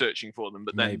was like searching for them,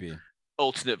 but then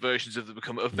alternate versions of them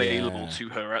become available to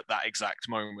her at that exact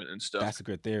moment and stuff. That's a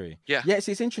good theory. Yeah. Yeah,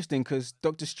 it's interesting because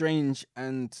Doctor Strange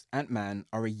and Ant-Man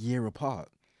are a year apart.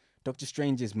 Doctor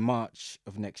Strange is March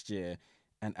of next year,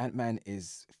 and Ant-Man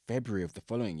is February of the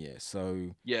following year.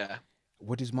 So yeah,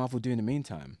 what does Marvel do in the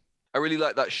meantime? I really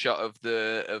like that shot of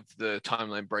the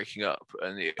timeline breaking up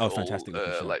and it fantastic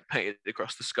like painted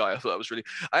across the sky. I thought that was really.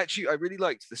 I really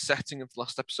liked the setting of the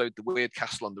last episode, the weird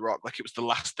castle on the rock, like it was the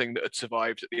last thing that had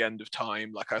survived at the end of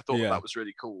time. Like I thought that was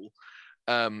really cool.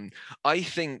 I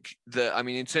think that, I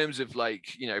mean, in terms of like,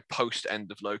 post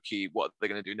end of Loki, what they're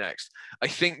going to do next, I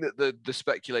think that the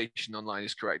speculation online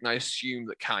is correct. And I assume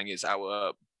that Kang is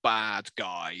our bad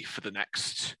guy for the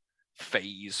next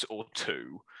phase or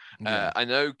two. I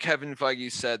know Kevin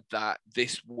Feige said that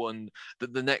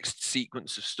that the next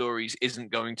sequence of stories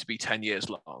isn't going to be 10 years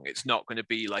long. It's not going to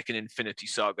be like an Infinity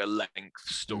Saga length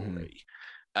story.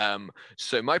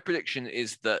 So my prediction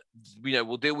is that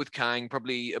we'll deal with Kang,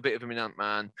 probably a bit of him in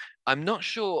Ant-Man. I'm not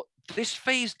sure. This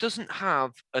phase doesn't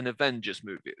have an Avengers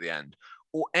movie at the end,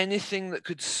 or anything that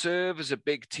could serve as a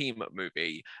big team-up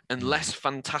movie, unless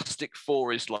Fantastic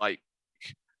Four is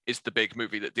the big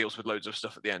movie that deals with loads of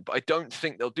stuff at the end. But I don't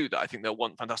think they'll do that. I think they'll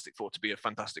want Fantastic Four to be a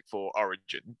Fantastic Four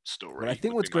origin story. Well, I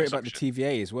think what's great about the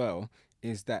TVA as well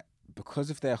is that because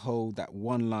of their whole, that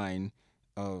one line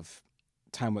of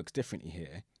time works differently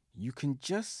here, you can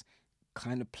just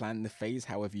kind of plan the phase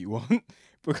however you want.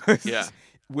 Because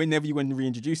whenever you want to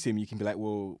reintroduce him, you can be like,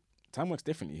 well, time works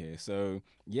differently here. So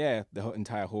yeah, the whole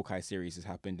entire Hawkeye series has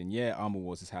happened, and Armor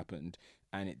Wars has happened.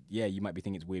 And you might be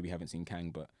thinking it's weird we haven't seen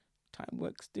Kang, but time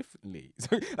works differently.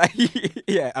 So, like,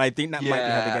 yeah, I think that might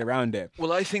be how they get around it.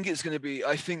 Well, I think it's going to be.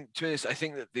 I think, to be honest, I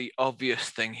think that the obvious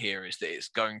thing here is that it's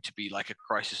going to be like a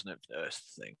Crisis on Infinite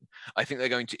Earths thing. I think they're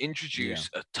going to introduce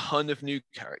a ton of new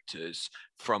characters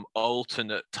from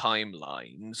alternate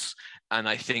timelines, and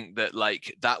I think that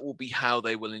like that will be how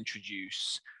they will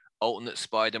introduce alternate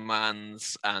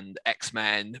Spider-Mans and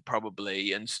X-Men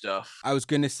probably and stuff. I was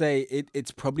going to say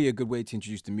it's probably a good way to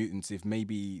introduce the mutants if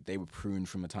maybe they were pruned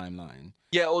from a timeline.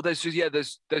 Yeah, or there's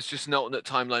just an alternate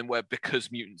timeline where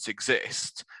because mutants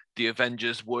exist, the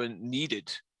Avengers weren't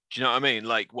needed. Do you know what I mean?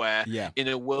 Like where in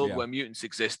a world where mutants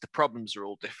exist, the problems are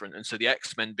all different, and so the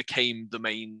X-Men became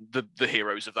the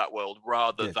heroes of that world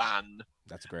rather than.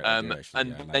 That's a great idea, actually.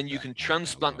 And then you can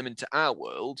transplant them into our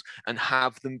world and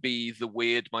have them be the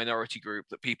weird minority group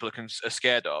that people are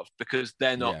scared of because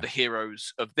they're not the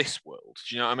heroes of this world.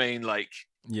 Do you know what I mean? Like,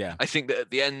 I think that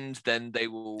at the end, then they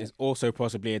will. There's also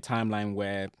possibly a timeline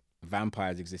where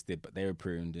vampires existed, but they were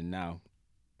pruned, and now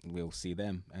we'll see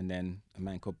them. And then a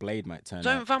man called Blade might turn up.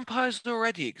 Don't vampires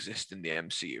already exist in the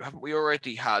MCU? Haven't we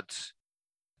already had?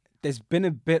 There's been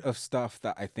a bit of stuff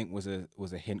that I think was a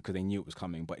hint because they knew it was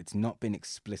coming, but it's not been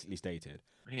explicitly stated.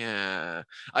 Yeah,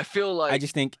 I feel like I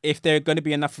just think if they're going to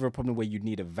be enough of a problem where you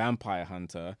need a vampire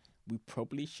hunter, we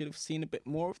probably should have seen a bit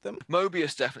more of them.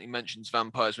 Mobius definitely mentions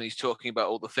vampires when he's talking about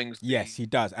all the things. Yes, he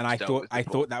does, and I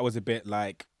thought that was a bit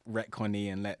like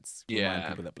retconny and let's remind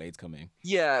people that Blade's coming.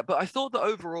 Yeah, but I thought that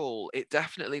overall it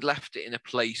definitely left it in a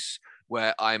place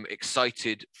where I'm more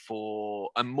excited for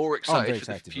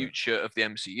the future of the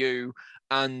MCU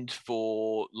and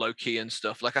for Loki and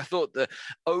stuff. Like I thought that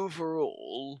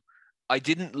overall I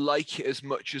didn't like it as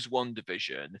much as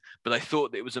WandaVision, but I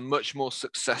thought that it was a much more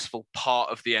successful part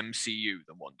of the MCU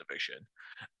than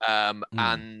WandaVision.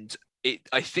 And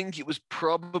I think it was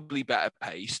probably better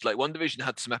paced. Like WandaVision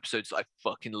had some episodes that I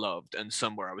fucking loved, and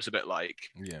some where I was a bit like,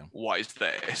 what is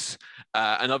this?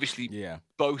 And obviously,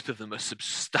 both of them are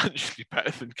substantially better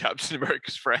than Captain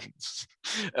America's Friends.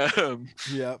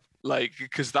 Like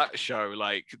because that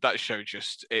show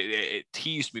just it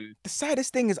teased me. The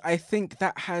saddest thing is, I think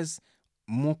that has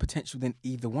more potential than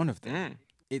either one of them.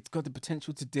 It's got the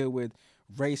potential to deal with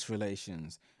race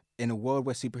relations in a world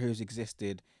where superheroes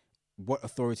existed. What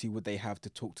authority would they have to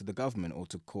talk to the government or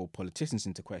to call politicians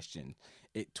into question?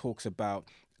 It talks about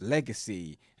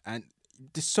legacy and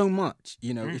there's so much,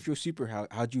 you know, if you're a superhero,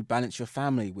 how do you balance your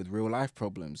family with real life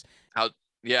problems? How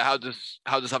does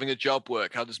having a job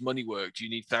work? How does money work? Do you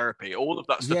need therapy? All of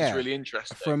that stuff is really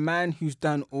interesting. For a man who's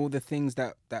done all the things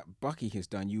that Bucky has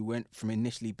done, you went from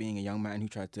initially being a young man who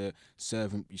tried to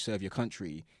serve your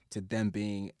country to then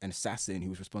being an assassin who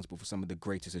was responsible for some of the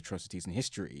greatest atrocities in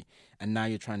history. And now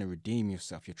you're trying to redeem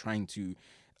yourself. You're trying to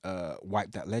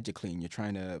wipe that ledger clean. You're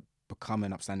trying to become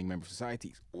an upstanding member of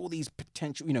society. All these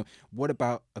potential, you know, what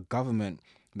about a government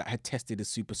that had tested a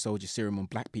super soldier serum on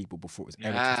black people before it was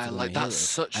ever tested on that's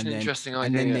such an interesting idea.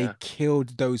 And then they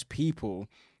killed those people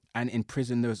and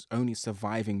imprisoned those only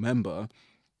surviving member,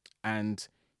 and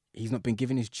he's not been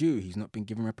given his due. He's not been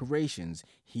given reparations.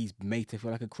 He's made to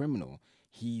feel like a criminal.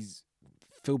 He's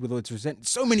filled with all this resentment.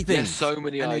 So many things. So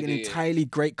many and ideas. Like an entirely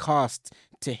great cast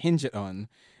to hinge it on.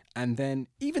 And then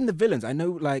even the villains, I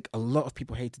know like a lot of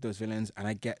people hated those villains, and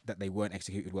I get that they weren't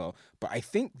executed well. But I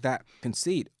think that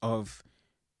conceit of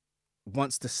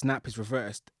once the snap is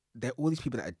reversed, there are all these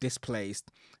people that are displaced,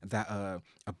 that are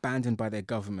abandoned by their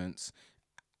governments,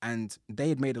 and they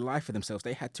had made a life for themselves.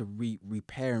 They had to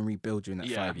repair and rebuild during that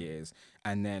 5 years.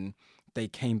 And then they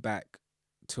came back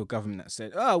to a government that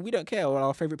said, oh, we don't care. Well,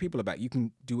 our favorite people are back. You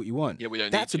can do what you want. Yeah, we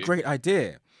don't That's need a great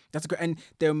idea. That's a great, and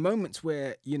there are moments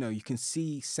where, you know, you can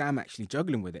see Sam actually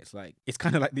juggling with it. It's like, it's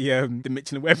kind of like the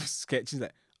Mitchell and Webb sketch. He's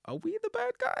like, are we the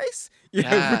bad guys? You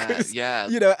know, because,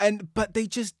 you know, but they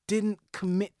just didn't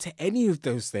commit to any of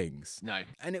those things. No.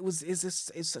 And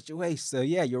it's such a waste. So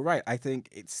yeah, you're right. I think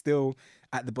it's still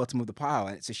at the bottom of the pile,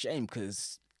 and it's a shame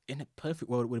because in a perfect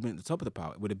world, it would have been at the top of the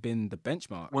pile. It would have been the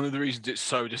benchmark. One of the reasons it's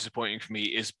so disappointing for me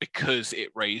is because it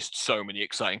raised so many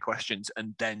exciting questions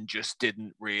and then just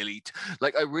didn't really...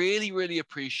 Like, I really, really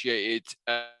appreciated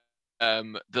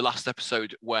the last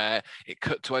episode where it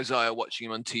cut to Isaiah watching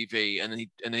him on TV and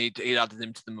then he added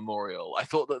him to the memorial. I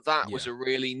thought that was a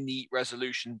really neat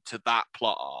resolution to that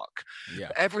plot arc. Yeah.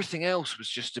 But everything else was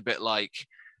just a bit like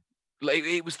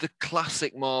it was the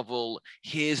classic Marvel,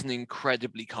 here's an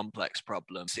incredibly complex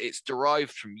problem. It's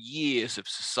derived from years of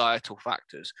societal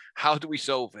factors. How do we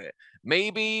solve it?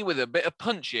 Maybe with a bit of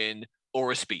punch in,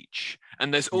 or a speech.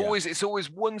 And it's always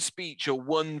one speech or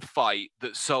one fight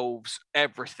that solves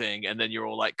everything. And then you're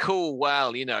all like, cool,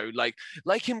 well,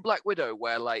 like in Black Widow,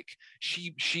 where like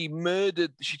she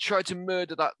tried to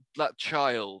murder that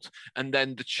child, and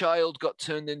then the child got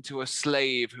turned into a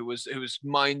slave who was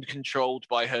mind controlled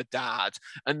by her dad.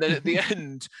 And then at the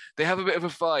end, they have a bit of a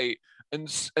fight, and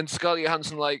Scarlett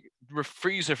Johansson like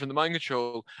frees her from the mind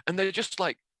control, and they're just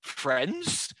like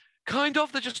friends. Kind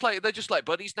of, they're just like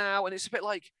buddies now, and it's a bit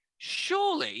like,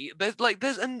 surely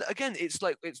there's and again,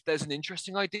 there's an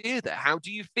interesting idea there. How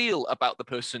do you feel about the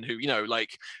person who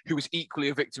who was equally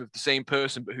a victim of the same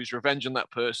person, but whose revenge on that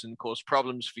person caused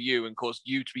problems for you and caused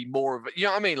you to be more of a, you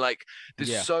know what I mean? Like,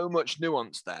 there's so much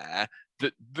nuance there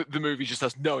that the movie just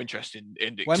has no interest in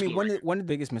exploring. Well, I mean, one of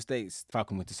the biggest mistakes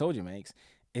Falcon Winter Soldier makes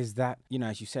is that,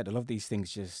 as you said, a lot of these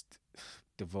things just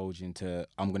divulge into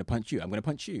I'm going to punch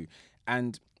you,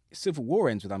 and Civil War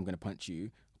ends with I'm going to punch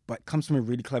you, but comes from a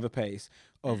really clever pace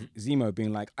of Zemo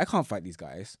being like, I can't fight these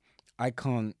guys.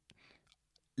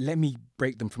 Let me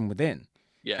break them from within.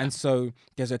 Yeah. And so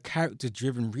there's a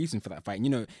character-driven reason for that fight.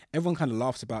 And, everyone kind of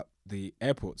laughs about the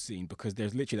airport scene because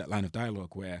there's literally that line of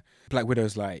dialogue where Black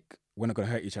Widow's like, we're not going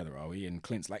to hurt each other, are we? And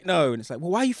Clint's like, no. And it's like,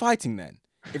 well, why are you fighting then?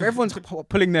 If everyone's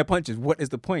pulling their punches, what is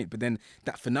the point? But then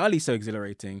that finale is so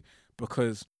exhilarating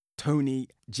because Tony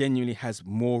genuinely has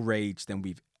more rage than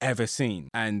we've ever seen.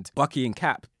 And Bucky and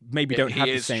Cap maybe don't have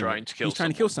the same. He's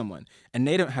trying to kill someone. And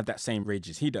they don't have that same rage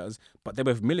as he does, but they're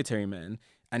both military men.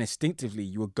 And instinctively,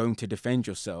 you are going to defend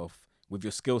yourself with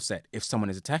your skill set if someone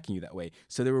is attacking you that way.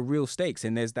 So there are real stakes.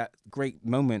 And there's that great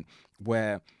moment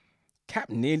where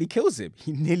Cap nearly kills him.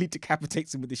 He nearly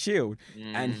decapitates him with the shield.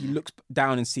 And he looks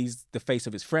down and sees the face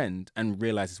of his friend and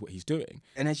realizes what he's doing.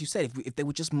 And as you said, if there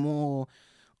were just more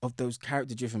of those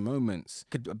character-driven moments,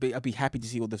 I'd be happy to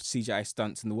see all the CGI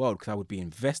stunts in the world because I would be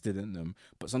invested in them.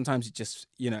 But sometimes it just,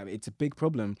 it's a big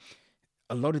problem.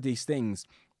 A lot of these things,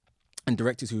 and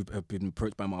directors who have been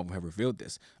approached by Marvel have revealed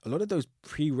this, a lot of those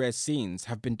pre-res scenes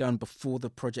have been done before the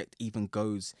project even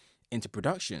goes into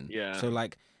production. Yeah. So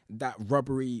like that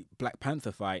rubbery Black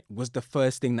Panther fight was the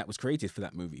first thing that was created for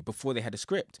that movie before they had a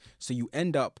script. So you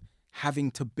end up having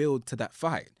to build to that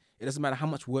fight. It doesn't matter how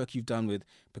much work you've done with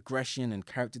progression and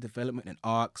character development and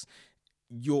arcs.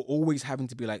 You're always having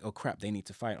to be like, oh crap, they need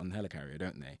to fight on the helicarrier,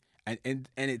 don't they? And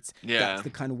it's that's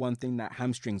the kind of one thing that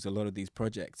hamstrings a lot of these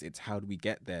projects. It's how do we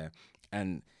get there?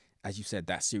 And as you said,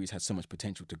 that series has so much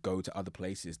potential to go to other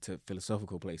places, to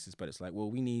philosophical places. But it's like, well,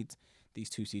 we need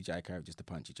these two CGI characters to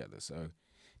punch each other. So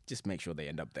just make sure they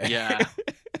end up there. Yeah.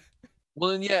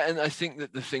 Well, and I think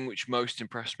that the thing which most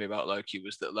impressed me about Loki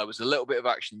was that there was a little bit of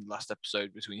action in the last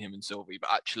episode between him and Sylvie, but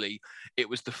actually it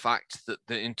was the fact that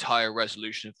the entire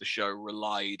resolution of the show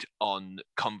relied on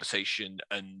conversation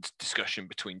and discussion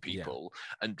between people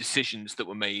and decisions that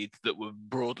were made that were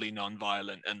broadly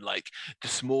non-violent, and like the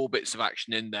small bits of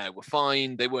action in there were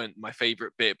fine. They weren't my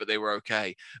favorite bit, but they were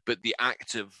okay. But the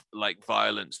act of like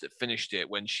violence that finished it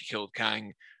when she killed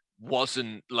Kang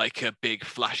wasn't like a big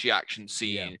flashy action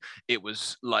scene. It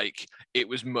was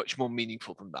much more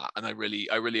meaningful than that, and I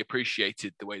really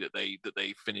appreciated the way that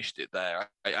they finished it there.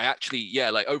 I actually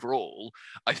like overall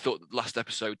I thought that the last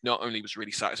episode not only was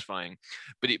really satisfying,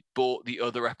 but it brought the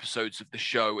other episodes of the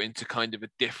show into kind of a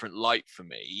different light for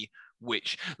me,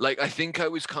 which like I think I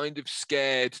was kind of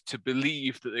scared to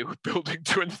believe that they were building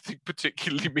to anything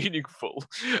particularly meaningful.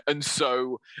 And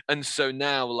so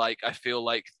now like I feel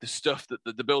like the stuff that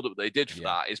the build-up they did for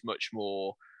that is much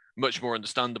more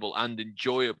understandable and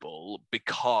enjoyable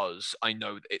because I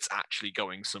know that it's actually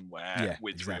going somewhere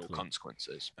with real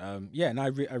consequences. And I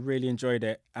really enjoyed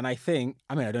it. And I think,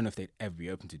 I don't know if they'd ever be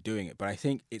open to doing it, but I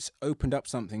think it's opened up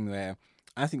something where,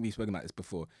 I think we've spoken about this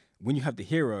before, when you have the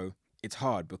hero, it's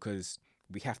hard because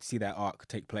we have to see that arc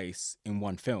take place in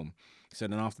one film. So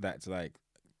then after that, it's like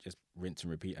just rinse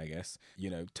and repeat, I guess.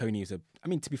 Tony is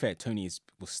to be fair, Tony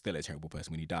was still a terrible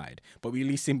person when he died, but we at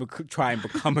least see him try and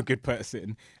become a good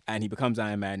person, and he becomes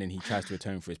Iron Man and he tries to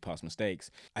atone for his past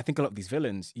mistakes. I think a lot of these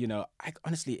villains, I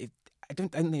honestly, I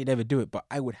don't think they'd ever do it, but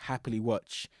I would happily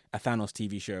watch a Thanos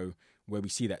TV show where we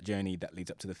see that journey that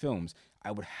leads up to the films. I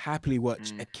would happily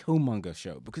watch a Killmonger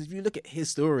show because if you look at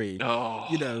his story,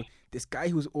 this guy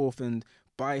who was orphaned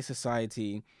by a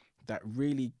society that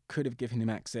really could have given him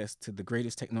access to the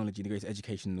greatest technology, the greatest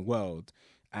education in the world,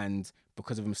 and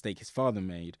because of a mistake his father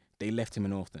made, they left him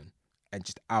an orphan and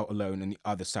just out alone on the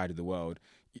other side of the world.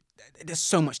 There's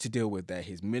so much to deal with there.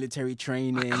 His military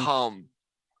training.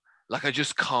 I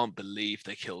just can't believe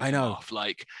they killed him off.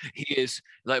 Like, he is,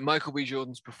 like, Michael B.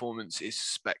 Jordan's performance is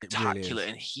spectacular,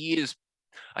 really is.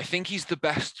 And I think he's the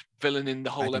best villain in the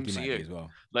whole MCU. As well.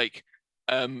 Like,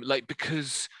 Like,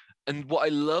 because, and what I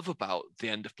love about the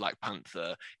end of Black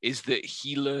Panther is that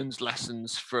he learns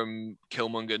lessons from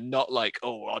Killmonger, not like,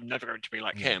 oh, I'm never going to be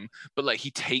like him, but like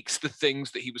he takes the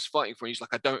things that he was fighting for and he's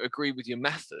like, I don't agree with your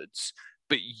methods,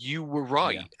 but you were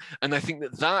right. Yeah. And I think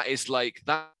that is like,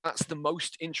 that's the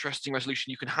most interesting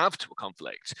resolution you can have to a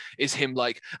conflict, is him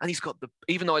like, and he's got the,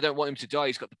 even though I don't want him to die,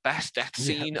 he's got the best death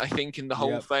scene, I think, in the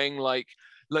whole thing. Like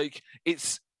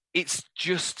it's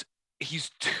just,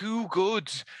 he's too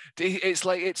good. It's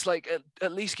like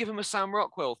at least give him a Sam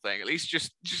Rockwell thing. At least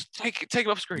just take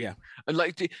him off screen. Yeah. And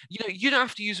like, you don't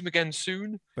have to use him again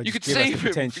soon. But you could give us the save him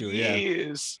potential, for yeah.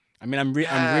 years. I mean, I'm really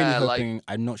hoping.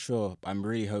 I'm not sure. But I'm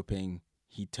really hoping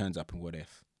he turns up in What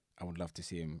If. I would love to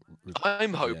see him.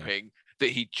 I'm hoping that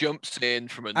he jumps in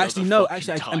from another.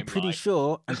 I'm pretty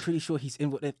sure. I'm pretty sure he's in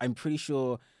What If. I'm pretty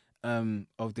sure.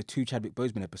 Of the 2 Chadwick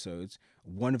Boseman episodes,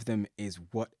 one of them is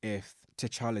what if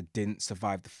T'Challa didn't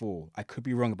survive the fall. I could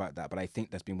be wrong about that, but I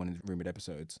think that's been one of the rumored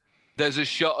episodes. There's a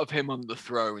shot of him on the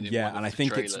throne. Yeah, and I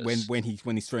think trailers. It's when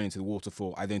he's thrown into the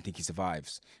waterfall. I don't think he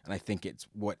survives, and I think it's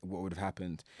what would have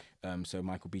happened. So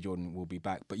Michael B. Jordan will be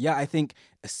back. But yeah, I think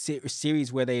a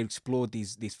series where they explored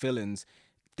these villains.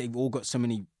 They've all got so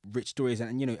many rich stories,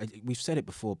 and you know, we've said it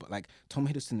before, but like Tom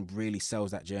Hiddleston really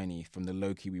sells that journey from the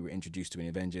Loki we were introduced to in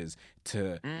Avengers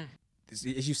to,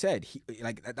 as you said, he,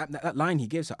 like that line he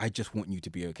gives her, "I just want you to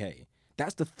be okay."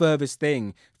 That's the furthest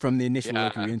thing from the initial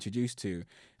Loki we were introduced to.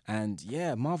 And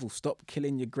yeah, Marvel, stop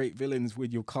killing your great villains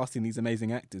with your casting these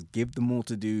amazing actors. Give them more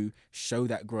to do, show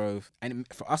that growth, and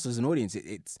for us as an audience,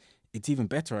 it's even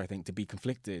better, I think, to be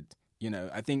conflicted. You know,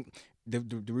 I think the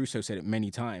Russo said it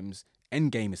many times.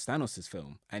 Endgame is Thanos'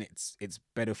 film, and it's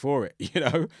better for it, you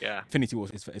know? Yeah. Infinity War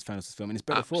is Thanos' film, and it's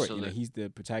better for it. You know, he's the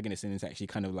protagonist, and it's actually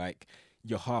kind of like,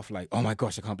 you're half like, oh my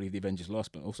gosh, I can't believe the Avengers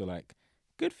lost, but also like,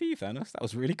 good for you, Thanos. That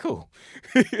was really cool.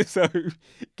 So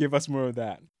give us more of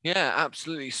that. Yeah,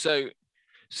 absolutely. So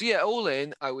yeah, all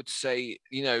in, I would say,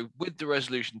 you know, with the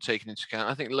resolution taken into account,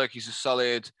 I think Loki's a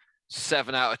solid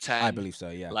 7 out of 10. I believe so,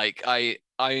 yeah. Like, I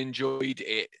enjoyed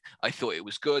it. I thought it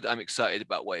was good. I'm excited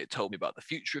about what it told me about the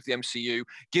future of the MCU.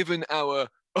 Given our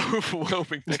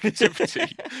overwhelming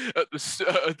negativity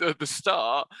at the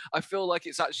start, I feel like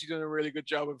it's actually done a really good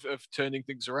job of turning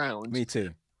things around. Me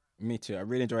too. I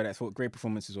really enjoyed it. I thought great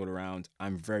performances all around.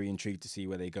 I'm very intrigued to see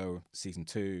where they go season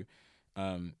 2.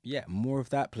 Yeah, more of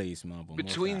that, please, Marvel.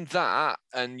 Between that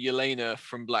and Yelena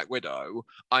from Black Widow,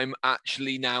 I'm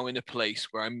actually now in a place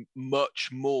where I'm much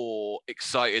more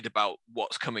excited about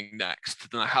what's coming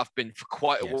next than I have been for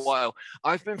quite a while.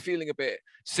 I've been feeling a bit,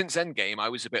 since Endgame, I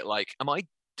was a bit like, am I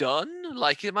done?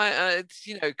 Like, am I,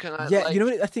 you know, can I? Yeah, you know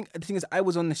what I think? The thing is, I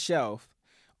was on the shelf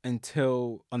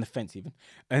until, on the fence even,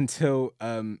 until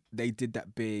they did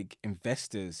that big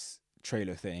investors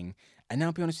trailer thing. And now,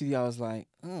 to be honest with you, I was like,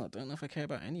 oh, I don't know if I care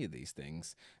about any of these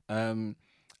things. I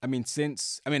mean,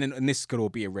 and this could all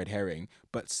be a red herring,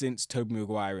 but since Tobey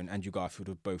Maguire and Andrew Garfield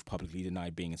have both publicly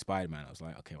denied being in Spider-Man, I was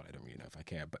like, okay, well, I don't really know if I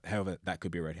care. But however, that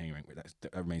could be a red herring.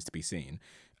 That remains to be seen.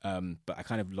 But I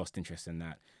kind of lost interest in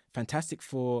that. Fantastic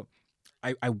Four,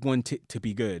 I want it to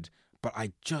be good, but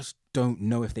I just don't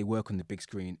know if they work on the big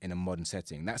screen in a modern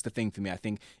setting. That's the thing for me. I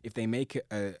think if they make it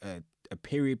a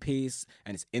period piece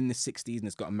and it's in the 60s and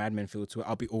it's got a Mad Men feel to it,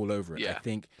 I'll be all over it. Yeah. I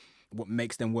think what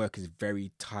makes them work is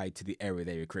very tied to the era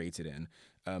they were created in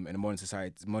a modern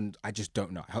society. I just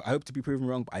don't know. I hope to be proven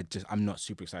wrong, but I'm not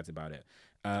super excited about it.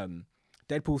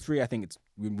 Deadpool 3, I think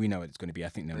we know what it's going to be. I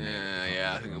think they'll know it.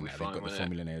 I think it'll be fine. They've got the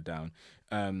formula nailed down.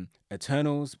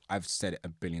 Eternals, I've said it a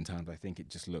billion times. I think it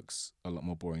just looks a lot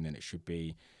more boring than it should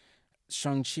be.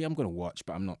 Shang-Chi, I'm going to watch,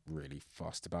 but I'm not really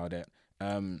fussed about it.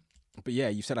 But yeah,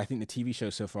 you said I think the TV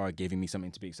shows so far are giving me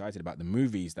something to be excited about. The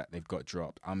movies that they've got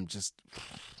dropped, I'm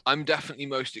definitely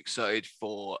most excited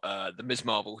for the Ms.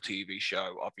 Marvel TV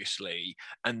show, obviously,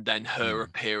 and then her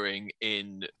appearing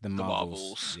in the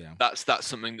Marvels. Yeah. That's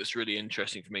something that's really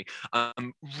interesting for me.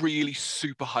 I'm really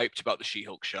super hyped about the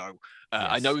She-Hulk show. Yes.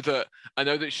 I know that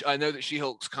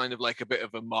She-Hulk's kind of like a bit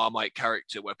of a Marmite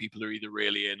character where people are either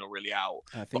really in or really out.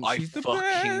 I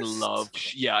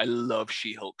love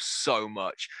She-Hulk so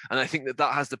much, and I think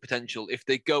that has the potential, if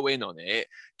they go in on it,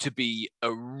 to be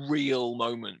a real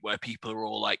moment where people are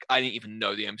all like, I didn't even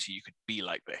know the MCU could be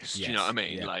like this. Yes. Do you know what I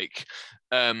mean? Yeah. Like,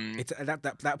 it's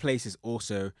that place is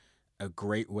also a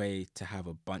great way to have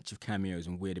a bunch of cameos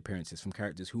and weird appearances from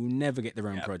characters who never get their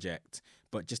own project,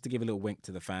 but just to give a little wink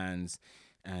to the fans.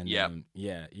 And Yeah.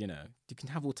 yeah, you know, you can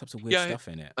have all types of weird Yeah, stuff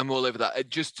in it. I'm all over that.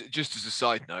 Just as a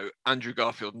side note, Andrew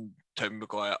Garfield and Tobey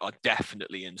Maguire are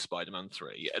definitely in Spider-Man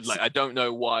 3. And, like, I don't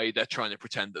know why they're trying to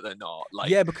pretend that they're not.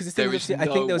 Like, Yeah, because the thing there is, is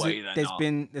obviously, I think no way they're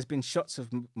not. there's been shots of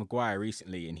Maguire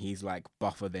recently, and he's like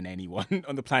buffer than anyone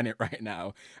on the planet right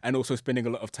now, and also spending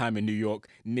a lot of time in New York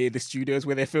near the studios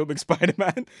where they're filming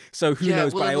Spider-Man. So who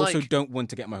knows? Well, But I and also like, don't want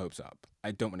to get my hopes up.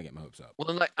 I don't want to get my hopes up. well,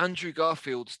 and like Andrew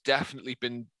Garfield's definitely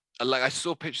been. Like, I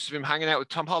saw pictures of him hanging out with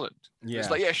Tom Holland. And it's Yeah.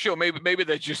 like, yeah, sure, maybe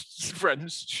they're just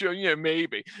friends. Sure, yeah,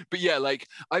 maybe. But yeah, like,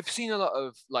 I've seen a lot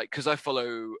of, like, because I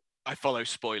follow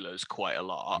spoilers quite a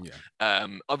lot. Yeah.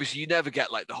 Obviously you never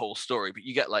get like the whole story, but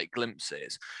you get like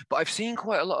glimpses. But I've seen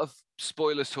quite a lot of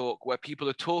spoilers talk where people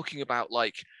are talking about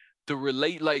like the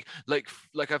relate like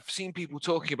I've seen people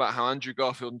talking about how Andrew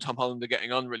Garfield and Tom Holland are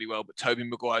getting on really well, but Tobey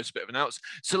Maguire's a bit of an outs.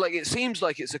 So like it seems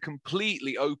like it's a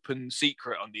completely open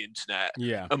secret on the internet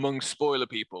Yeah. among spoiler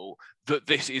people that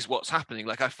this is what's happening.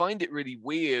 Like I find it really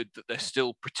weird that they're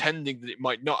still pretending that it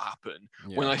might not happen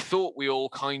when I thought we all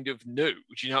kind of knew.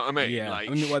 Do you know what I mean? Yeah. Like,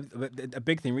 I mean, well, a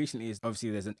big thing recently is obviously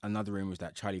there's another rumor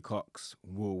that Charlie Cox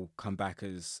will come back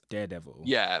as Daredevil.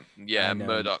 Yeah, And,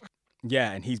 Murdoch.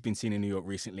 Yeah, and he's been seen in New York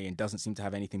recently and doesn't seem to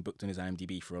have anything booked on his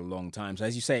IMDb for a long time. So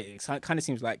as you say, it kind of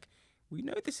seems like we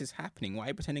know this is happening. Why are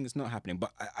you pretending it's not happening?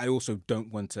 But I also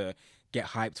don't want to get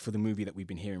hyped for the movie that we've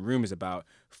been hearing rumors about,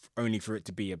 only for it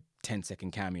to be a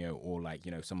 10-second cameo or like,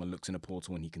 you know, someone looks in a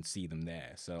portal and he can see them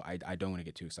there. So I don't want to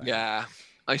get too excited. Yeah,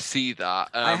 I see that.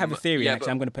 I have a theory, actually,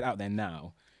 I'm going to put it out there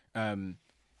now.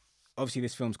 Obviously,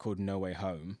 this film's called No Way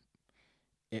Home.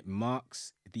 It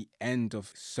marks the end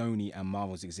of Sony and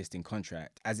Marvel's existing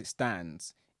contract. As it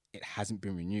stands, it hasn't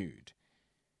been renewed.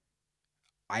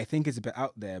 I think it's a bit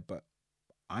out there, but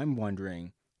I'm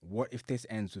wondering, what if this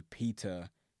ends with Peter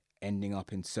ending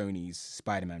up in Sony's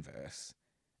Spider-Man verse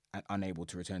and unable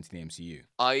to return to the MCU?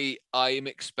 I'm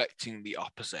expecting the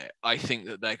opposite. I think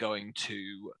that they're going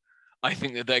to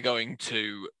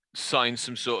sign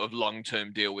some sort of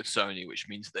long-term deal with Sony, which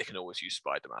means that they can always use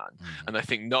Spider-Man. And I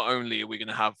think not only are we going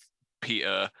to have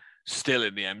Peter still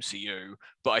in the MCU,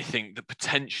 but I think that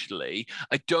potentially,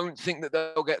 I don't think that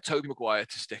they'll get Tobey Maguire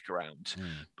to stick around.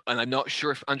 And I'm not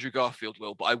sure if Andrew Garfield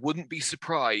will, but I wouldn't be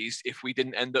surprised if we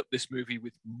didn't end up this movie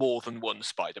with more than one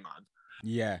Spider-Man.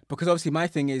 Yeah, because obviously my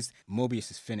thing is Morbius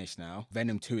is finished now,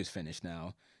 Venom 2 is finished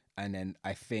now, and then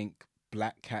I think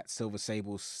Black Cat Silver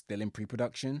Sable's still in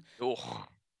pre-production. Oh,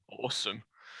 awesome.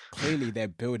 Clearly they're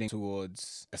building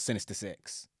towards a Sinister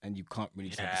Six, and you can't really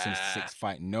just have the Sinister Six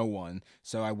fight no one.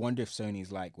 So I wonder if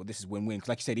Sony's like, well, this is win-win. Because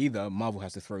like you said, either Marvel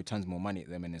has to throw tons more money at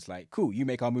them and it's like, cool, you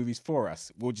make our movies for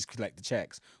us, we'll just collect the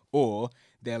checks. Or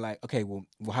they're like, okay, well,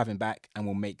 we'll have him back and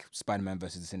we'll make Spider-Man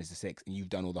versus the Sinister Six, and you've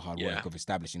done all the hard work of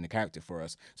establishing the character for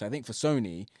us. So I think for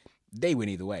Sony, they win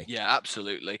either way. Yeah,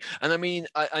 absolutely. And I mean,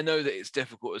 I know that it's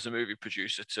difficult as a movie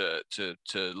producer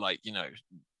to like, you know,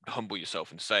 humble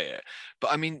yourself and say it,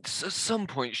 but I mean, at some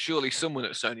point, surely someone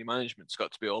at Sony management's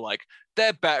got to be all like,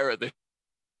 they're better at this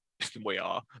than we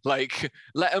are. Like,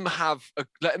 let them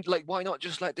why not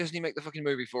just let Disney make the fucking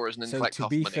movie for us and then collect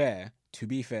half money? To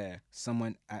be fair,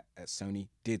 someone at Sony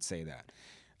did say that.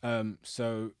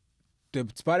 So the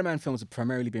Spider-Man films have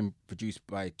primarily been produced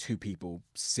by two people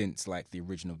since like the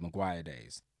original Maguire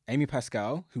days. Amy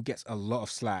Pascal, who gets a lot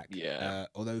of slack,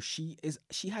 although she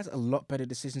has a lot better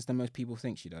decisions than most people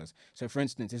think she does. So, for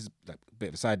instance, this is like a bit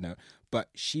of a side note, but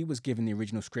she was given the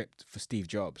original script for Steve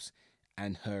Jobs,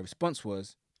 and her response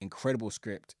was, incredible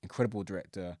script, incredible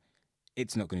director,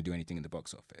 it's not going to do anything in the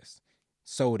box office.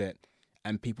 Sold it,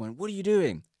 and people went, what are you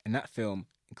doing? And that film,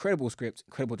 incredible script,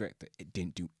 incredible director, it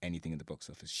didn't do anything in the box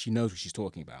office. She knows what she's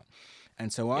talking about.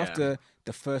 And so after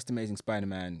the first Amazing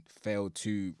Spider-Man failed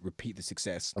to repeat the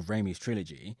success of Raimi's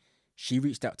trilogy, she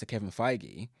reached out to Kevin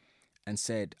Feige and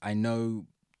said, I know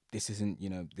this isn't, you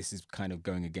know, this is kind of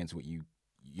going against what you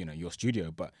know, your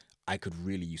studio, but I could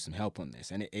really use some help on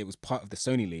this. And it was part of the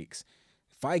Sony leaks.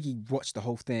 Feige watched the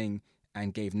whole thing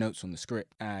and gave notes on the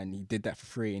script, and he did that for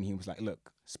free. And he was like,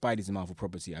 look, Spidey's a Marvel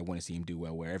property. I want to see him do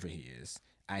well wherever he is.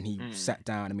 And he sat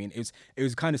down. I mean, it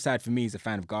was kind of sad for me as a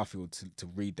fan of Garfield to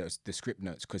read the script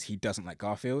notes, because he doesn't like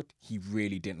Garfield. He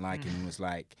really didn't like him and was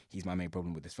like, he's my main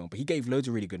problem with this film. But he gave loads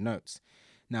of really good notes.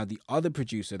 Now, the other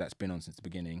producer that's been on since the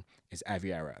beginning is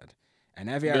Avi Arad. And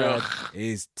Avi Arad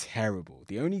is terrible.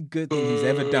 The only good thing he's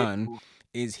ever done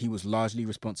is he was largely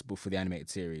responsible for the animated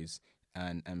series.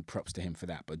 And props to him for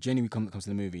that. But genuinely, when it comes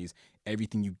to the movies,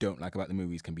 everything you don't like about the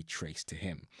movies can be traced to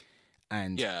him.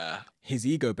 And his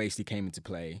ego basically came into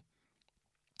play,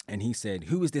 and he said,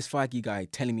 who is this Feige guy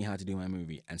telling me how to do my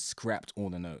movie? And scrapped all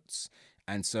the notes.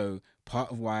 And so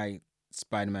part of why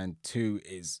Spider-Man 2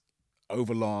 is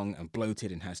overlong and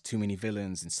bloated and has too many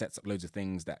villains and sets up loads of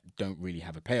things that don't really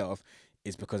have a payoff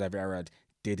is because Avi Arad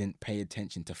didn't pay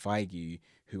attention to Feige,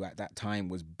 who at that time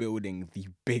was building the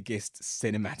biggest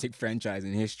cinematic franchise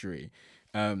in history.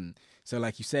 So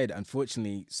like you said,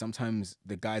 unfortunately, sometimes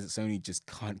the guys at Sony just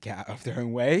can't get out of their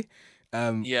own way.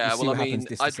 Yeah, we'll well, see I what happens mean,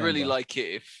 this I'd really December. like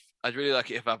it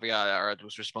if Avi Arad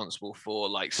was responsible for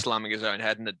like slamming his own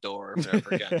head in the door over and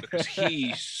over again because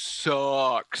he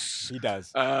sucks. He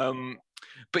does.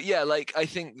 But yeah, like I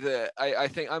think that I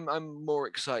think I'm more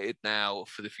excited now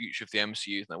for the future of the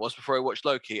MCU than I was before I watched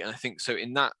Loki, and I think so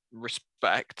in that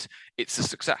respect, it's a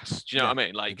success. Do you know what I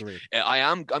mean? Like agreed.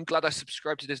 I'm glad I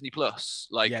subscribed to Disney Plus.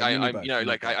 Like Yeah, I'm Universe, you know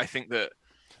like Universe. I think that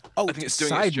Oh, I think it's doing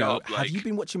side its job. note, have you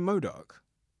been watching MODOK?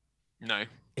 No,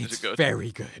 It's is it good?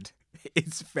 very good.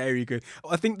 It's very good.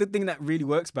 I think the thing that really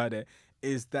works about it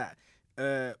is that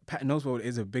Patton Oswalt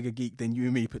is a bigger geek than you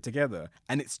and me put together,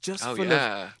 and it's just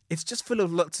full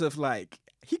of lots of like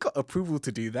he got approval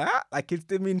to do that. Like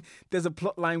there's a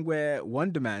plot line where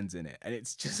Wonder Man's in it, and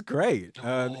it's just great.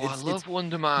 I love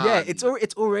Wonder Man. Yeah, it's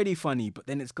already funny, but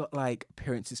then it's got like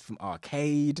appearances from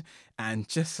Arcade and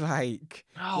just like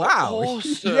wow,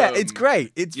 awesome. Yeah, it's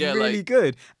great. It's really like,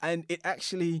 good, and it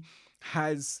actually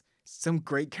has some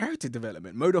great character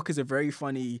development. MODOK is a very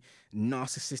funny,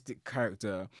 narcissistic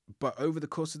character, but over the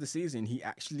course of the season,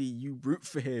 you root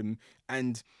for him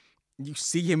and you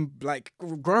see him like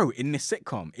grow in this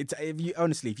sitcom.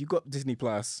 If you got Disney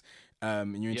Plus,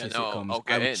 and you're into sitcoms,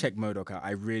 I would check MODOK out.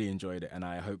 I really enjoyed it, and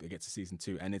I hope it gets to season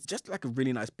 2. And it's just like a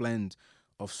really nice blend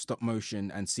of stop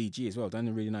motion and CG as well, done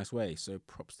in a really nice way. So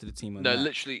props to the team on that. No,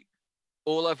 literally,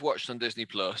 all I've watched on Disney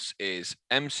Plus is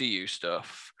MCU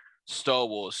stuff, Star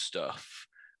Wars stuff.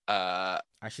 I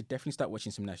should definitely start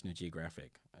watching some National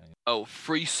Geographic.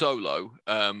 Free Solo.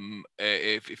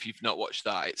 If you've not watched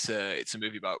that, it's a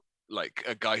movie about like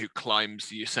a guy who climbs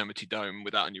the Yosemite Dome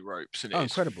without any ropes, and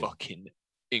it's fucking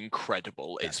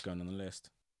incredible. It's going on the list.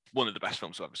 One of the best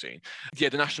films I've ever seen. Yeah,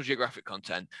 the National Geographic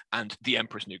content and The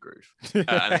Emperor's New Groove. And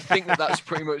I think that's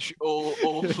pretty much all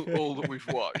that we've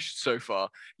watched so far.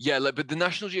 Yeah, but the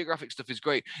National Geographic stuff is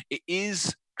great. It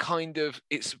is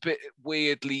it's a bit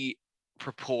weirdly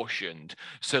proportioned.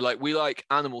 So like we like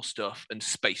animal stuff and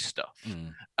space stuff.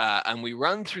 And we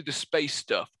ran through the space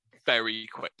stuff very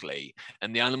quickly,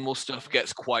 and the animal stuff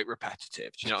gets quite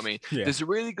repetitive. Do you know what I mean? Yeah. There's a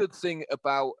really good thing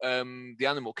about the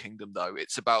Animal Kingdom, though.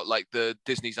 It's about like the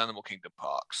Disney's Animal Kingdom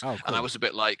parks. Oh, cool. And I was a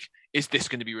bit like, is this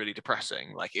going to be really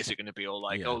depressing? Like, is it going to be all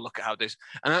like, oh, look at how this...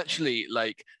 And actually,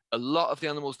 like, a lot of the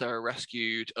animals there are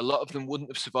rescued. A lot of them wouldn't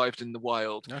have survived in the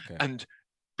wild. Okay. And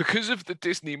because of the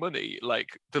Disney money,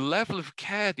 like the level of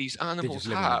care these animals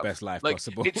have, the best life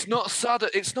possible. It's not sad.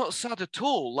 It's not sad at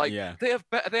all. Like they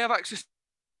have access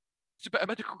to better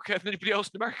medical care than anybody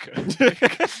else in America.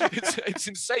 It's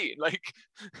insane. Like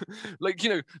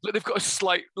they've got a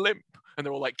slight limp, and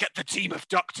they're all like, "Get the team of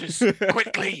doctors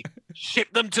quickly,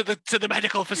 ship them to the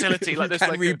medical facility." Like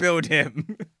there's rebuild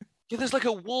him. Yeah, there's like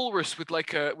a walrus with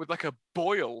like a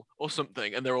boil or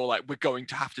something, and they're all like, "We're going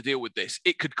to have to deal with this.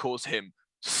 It could cause him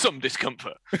some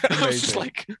discomfort." I was just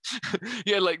like,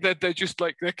 yeah, like they're just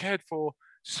like they're cared for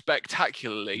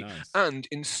spectacularly. Nice. And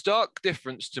in stark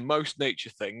difference to most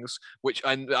nature things, which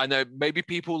I know maybe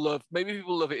people love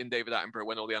it in David Attenborough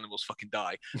when all the animals fucking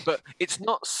die, but it's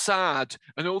not sad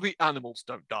and all the animals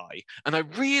don't die. And I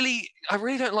really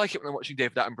don't like it when I'm watching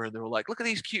David Attenborough and they're all like, look at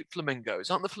these cute flamingos,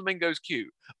 aren't the flamingos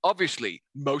cute? Obviously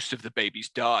most of the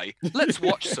babies die, let's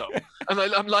watch some. And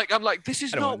I'm like this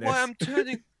is not why I'm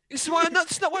turning. It's why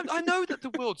that's not why I know that the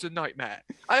world's a nightmare.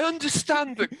 I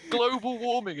understand that global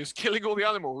warming is killing all the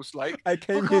animals. Like I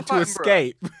came here to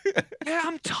escape. Yeah,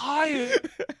 I'm tired.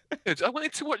 I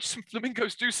wanted to watch some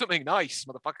flamingos do something nice,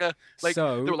 motherfucker. Like,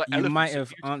 so like you might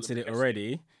have answered it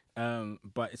already,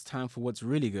 but it's time for what's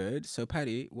really good. So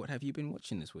Paddy, what have you been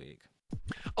watching this week?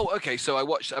 Oh, okay. So I've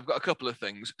got a couple of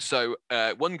things. So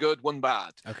one good, one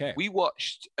bad. Okay. We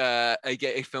watched a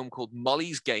film called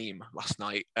Molly's Game last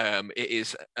night. It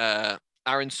is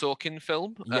Aaron Sorkin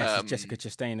film. Yes, it's Jessica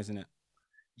Chastain, isn't it?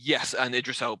 Yes, and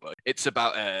Idris Elba. It's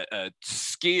about a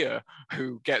skier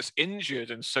who gets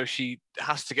injured, and so she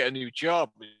has to get a new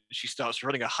job. She starts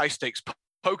running a high-stakes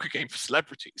poker game for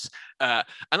celebrities, and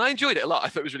I enjoyed it a lot. I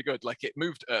thought it was really good. Like, it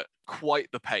moved at quite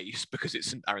the pace because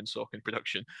it's an Aaron Sorkin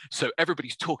production, so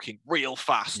everybody's talking real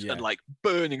fast and like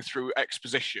burning through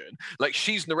exposition. Like,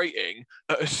 she's narrating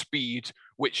at a speed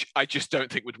which I just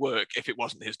don't think would work if it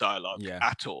wasn't his dialogue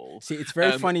at all. See, it's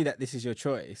very funny that this is your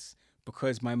choice,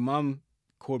 because my mum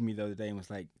called me the other day and was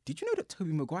like, "Did you know that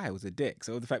Tobey Maguire was a dick?"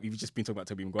 So the fact we've just been talking about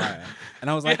Tobey Maguire, and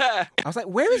I was like, Yeah.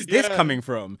 "Where is this coming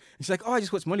from?" And she's like, "Oh, I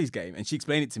just watched Molly's Game," and she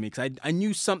explained it to me because I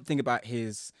knew something about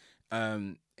his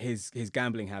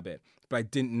gambling habit, but I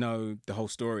didn't know the whole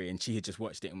story. And she had just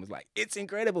watched it and was like, "It's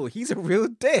incredible. He's a real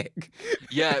dick."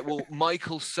 Yeah, well,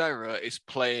 Michael Cera is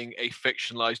playing a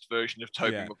fictionalized version of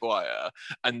Tobey Maguire,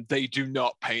 and they do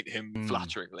not paint him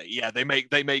flatteringly. Yeah, they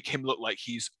make him look like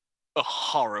he's a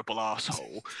horrible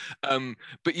asshole.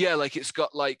 But yeah, like it's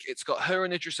got her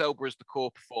and Idris Elba as the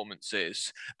core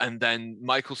performances, and then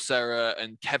Michael Cera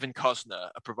and Kevin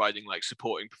Costner are providing like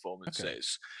supporting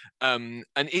performances. And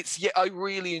I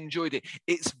really enjoyed it.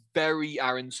 It's very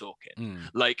Aaron Sorkin.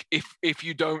 Like if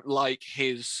you don't like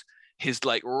his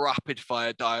like rapid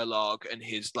fire dialogue and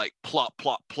his like plot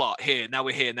here, now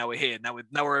we're here, now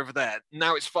we're over there,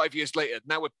 now it's 5 years later,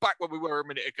 now we're back where we were a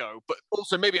minute ago, but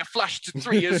also maybe a flash to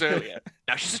 3 years earlier,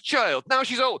 now she's a child, now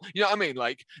she's old, you know what I mean?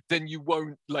 Like then you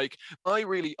won't like. I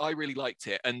really liked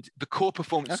it, and the core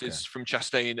performances from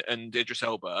Chastain and Idris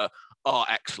Elba are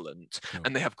excellent,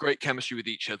 and they have great chemistry with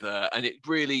each other, and it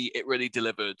really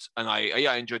delivered, and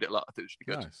I enjoyed it a lot. I thought it was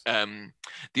really good. Nice.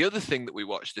 The other thing that we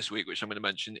watched this week, which I'm going to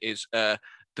mention, is the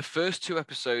first 2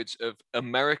 episodes of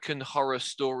American Horror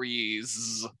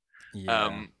Stories.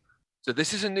 So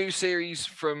this is a new series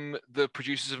from the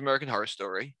producers of American Horror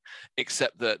Story,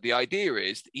 except that the idea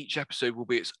is that each episode will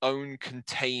be its own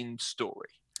contained story.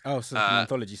 Oh, so it's an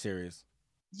anthology series.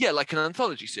 Yeah, like an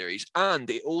anthology series. And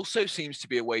it also seems to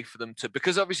be a way for them to,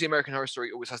 because obviously American Horror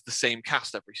Story always has the same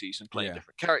cast every season playing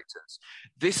different characters.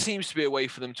 This seems to be a way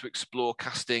for them to explore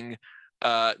casting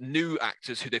new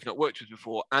actors who they've not worked with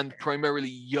before, and primarily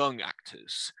young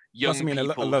actors. Plus, I mean, a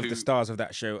lot of the stars of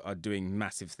that show are doing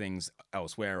massive things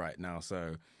elsewhere right now.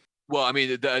 So, well, I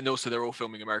mean, and also they're all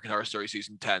filming American Horror Story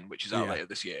season 10, which is out later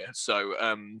this year. So,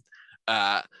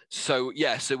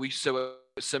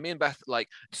 so me and Beth, like,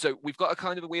 so we've got a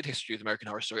kind of a weird history with American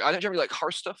Horror Story. I don't generally like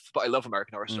horror stuff, but I love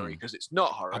American Horror Story because it's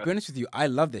not horror. I'll be honest with you, I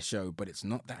love this show, but it's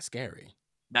not that scary.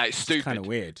 No, it's stupid. Kind of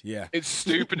weird, yeah. It's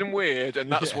stupid and weird,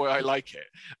 and that's why I like it.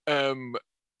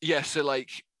 So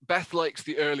like Beth likes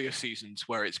the earlier seasons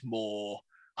where it's more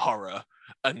horror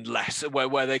and less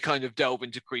where they kind of delve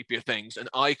into creepier things, and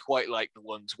I quite like the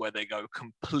ones where they go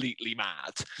completely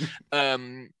mad.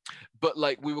 But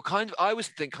like I was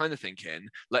thinking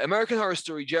like American Horror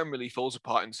Story generally falls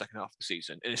apart in the second half of the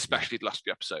season, and especially the last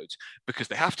few episodes, because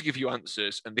they have to give you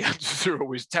answers, and the answers are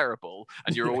always terrible,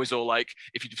 and you're always all like,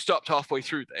 if you'd have stopped halfway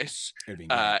through this,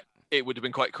 it would have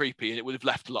been quite creepy, and it would have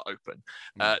left a lot open.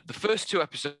 The first 2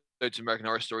 episodes of American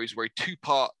Horror Stories were a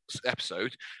 2-part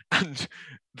episode, and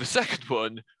the second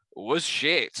one was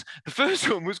shit. The first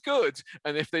one was good,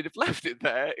 and if they'd have left it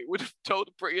there, it would have told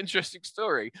a pretty interesting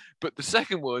story. But the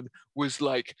second one was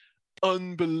like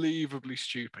unbelievably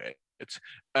stupid.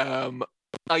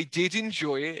 I did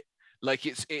enjoy it. Like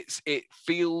it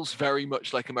feels very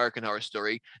much like American Horror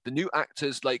Story. The new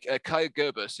actors, like Kaya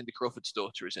Gerber, Cindy Crawford's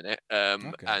daughter, is in it,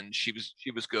 and she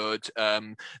was good.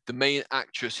 The main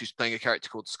actress who's playing a character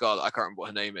called Scarlett, I can't remember what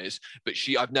her name is, but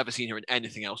I've never seen her in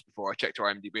anything else before. I checked her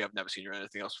IMDb, I've never seen her in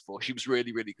anything else before. She was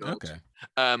really, really good.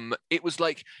 It was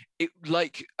like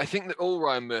I think that all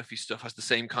Ryan Murphy stuff has the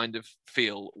same kind of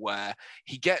feel, where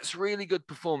he gets really good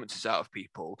performances out of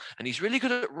people, and he's really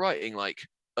good at writing like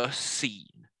a scene.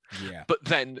 Yeah. But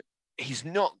then he's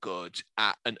not good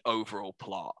at an overall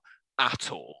plot at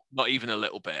all, not even a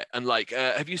little bit. And like,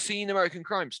 have you seen American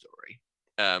Crime Story?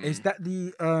 Is that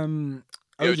the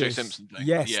O.J. Simpson thing?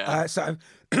 Yes. Yeah.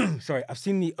 I've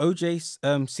seen the O.J.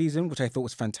 Season, which I thought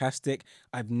was fantastic.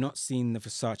 I've not seen the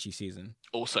Versace season.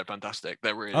 Also fantastic.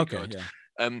 They're really good.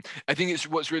 Yeah. I think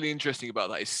what's really interesting about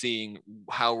that is seeing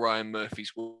how Ryan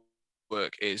Murphy's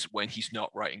work is when he's not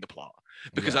writing the plot,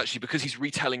 because because he's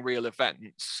retelling real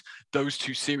events, those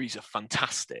 2 series are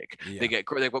fantastic. They've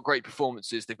got great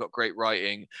performances, they've got great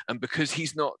writing, and because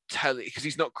he's not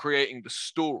creating the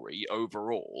story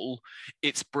overall,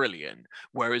 it's brilliant.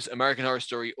 Whereas American Horror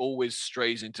Story always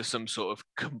strays into some sort of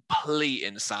complete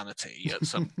insanity at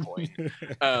some point.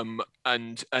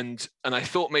 And I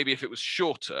thought maybe if it was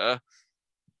shorter,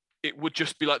 it would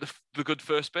just be like the good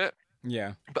first bit.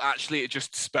 Yeah. But actually it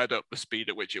just sped up the speed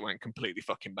at which it went completely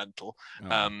fucking mental.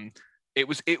 It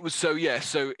was so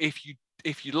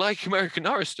if you like American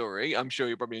Horror Story, I'm sure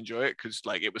you'll probably enjoy it, because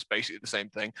like it was basically the same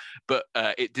thing. But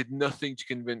it did nothing to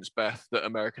convince Beth that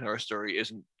American Horror Story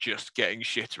isn't just getting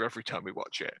shitter every time we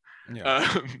watch it.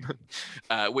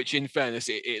 Yeah. Which in fairness,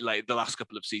 it like the last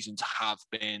couple of seasons have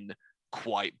been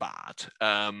quite bad.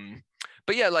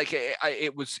 But yeah, like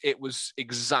it was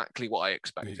exactly what I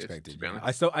expected. To be honest.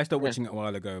 I started watching it a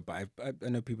while ago, but I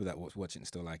know people that watch it and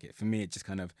still like it. For me, it just I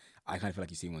kind of feel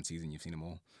like you've seen one season, you've seen them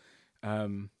all.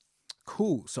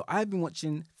 Cool. So I've been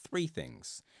watching 3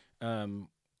 things.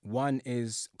 One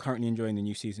is currently enjoying the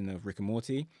new season of Rick and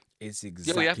Morty. It's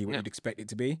exactly what you'd expect it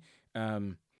to be.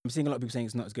 I'm seeing a lot of people saying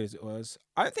it's not as good as it was.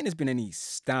 I don't think there's been any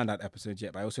standout episodes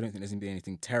yet, but I also don't think there's going to be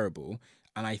anything terrible.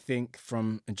 And I think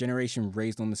from a generation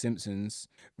raised on The Simpsons,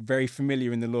 very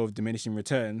familiar in the law of diminishing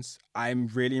returns, I'm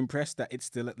really impressed that it's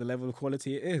still at the level of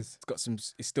quality it is.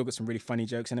 It's still got some really funny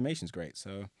jokes. Animation's great.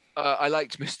 So I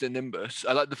liked Mr. Nimbus.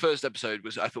 I liked the first episode.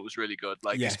 I thought was really good.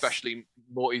 Like especially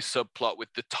Morty's subplot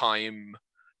with the time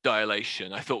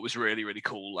dilation. I thought was really, really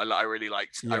cool. I really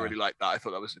liked that. I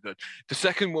thought that was good. The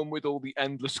second one with all the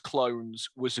endless clones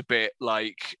was a bit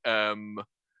like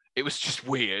it was just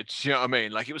weird. Do you know what I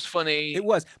mean? Like it was funny. It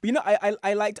was, but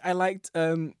I liked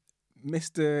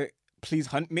Mr. Please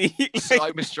Hunt Me.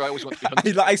 Mr. I always want to be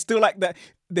hunted. I still like that.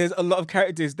 There's a lot of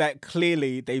characters that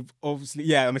clearly they've obviously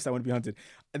Mr. I Want to Be Hunted.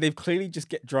 They've clearly just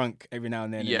get drunk every now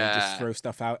and then, and they just throw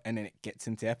stuff out, and then it gets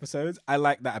into episodes. I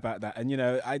like that about that, and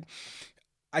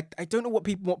I don't know what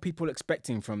people are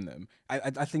expecting from them.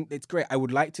 I think it's great. I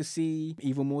would like to see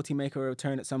Evil Morty make a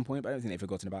return at some point, but I don't think they've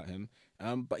forgotten about him.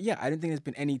 But yeah, I don't think there's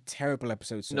been any terrible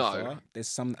episodes so far. There's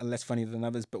some less funny than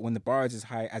others, but when the bar is as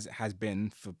high as it has been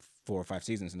for 4 or 5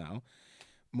 seasons now,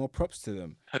 more props to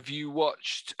them. Have you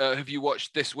watched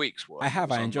this week's one? I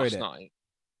have. I enjoyed it. Night?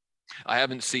 I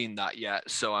haven't seen that yet,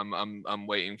 so I'm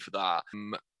waiting for that.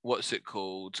 What's it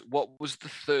called? What was the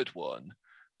third one?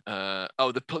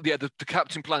 The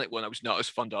Captain Planet one I was not as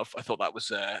fond of. I thought that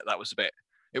was a bit.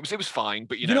 It was fine,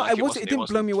 but it didn't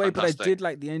blow me away. Fantastic. But I did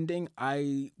like the ending.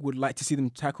 I would like to see them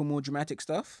tackle more dramatic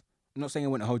stuff. I'm not saying I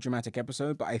want a whole dramatic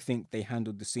episode, but I think they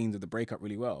handled the scenes of the breakup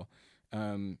really well.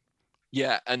 And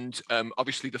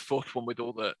obviously the fourth one with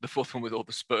all the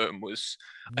sperm was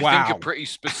I think a pretty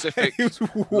specific.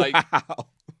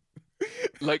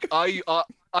 Like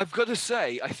I've got to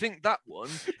say, I think that one.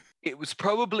 It was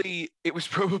probably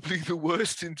the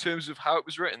worst in terms of how it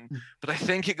was written, but I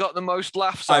think it got the most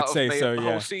laughs out of the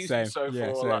whole season so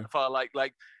far. Like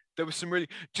there was some really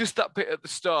just that bit at the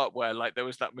start where like there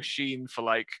was that machine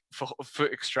for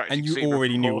extracting, and you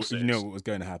already knew what was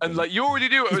going to happen, and like you already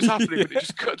knew what was happening, but it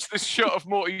just cuts this shot of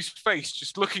Morty's face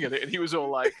just looking at it, and he was all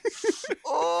like,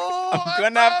 "Oh, I'm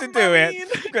gonna have to do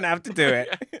it. I'm gonna have to do it."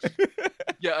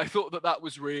 Yeah, I thought that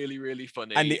was really, really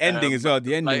funny. And the ending as well.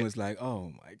 The ending was like,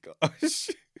 oh my gosh.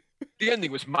 The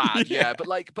ending was mad,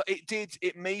 but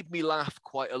it made me laugh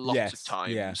quite a lot of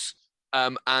times. Yeah.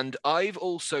 And I've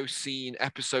also seen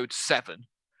episode 7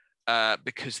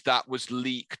 because that was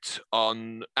leaked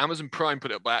on Amazon Prime,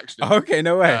 put it up by accident. Okay,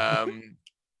 no way.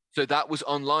 So that was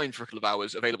online for a couple of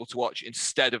hours, available to watch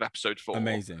instead of episode 4.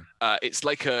 Amazing. It's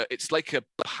like a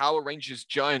Power Rangers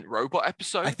giant robot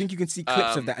episode. I think you can see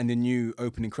clips of that in the new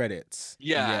opening credits.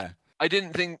 Yeah. I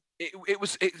didn't think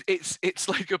it's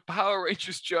like a Power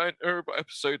Rangers giant robot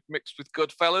episode mixed with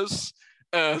Goodfellas.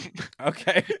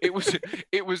 Okay. It was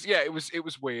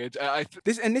weird.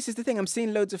 This is the thing. I'm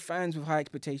seeing loads of fans with high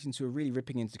expectations who are really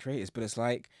ripping into the creators, but it's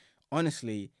like,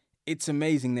 honestly, it's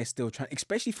amazing they're still trying,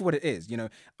 especially for what it is.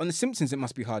 On The Simpsons, it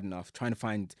must be hard enough trying to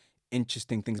find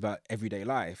interesting things about everyday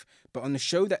life. But on the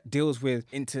show that deals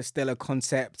with interstellar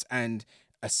concepts and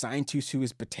a scientist who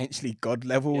is potentially God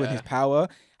level with his power,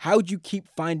 how do you keep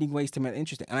finding ways to make it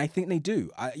interesting? And I think they do.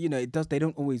 It does. They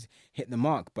don't always hit the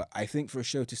mark, but I think for a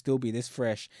show to still be this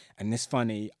fresh and this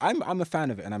funny, I'm a fan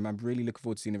of it, and I'm really looking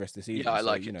forward to seeing the rest of the season. Yeah, I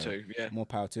like it too. Yeah, more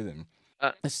power to them.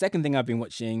 The second thing I've been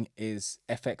watching is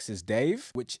FX's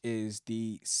Dave, which is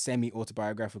the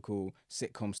semi-autobiographical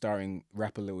sitcom starring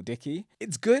rapper Lil Dicky.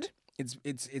 It's good.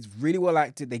 It's really well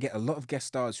acted. They get a lot of guest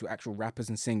stars who are actual rappers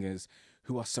and singers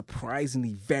who are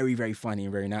surprisingly very, very funny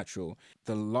and very natural.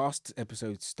 The last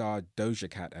episode starred Doja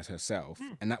Cat as herself,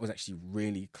 and that was actually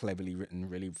really cleverly written,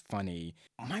 really funny.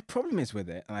 My problem is with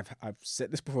it, and I've said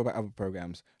this before about other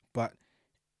programs, but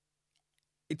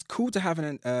it's cool to have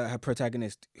her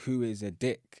protagonist who is a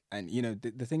dick. And,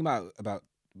 the thing about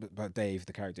Dave,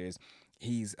 the character, is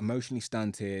he's emotionally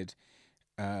stunted,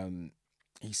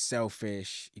 he's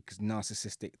selfish, he's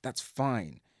narcissistic. That's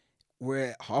fine.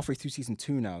 We're halfway through season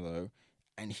 2 now, though,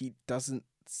 and he doesn't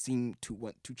seem to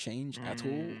want to change at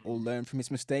all or learn from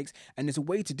his mistakes. And there's a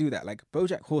way to do that. Like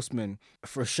BoJack Horseman,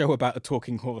 for a show about a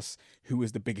talking horse who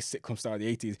was the biggest sitcom star of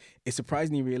the 80s, is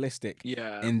surprisingly realistic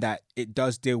in that it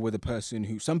does deal with a person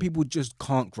who some people just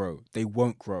can't grow. They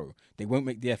won't grow. They won't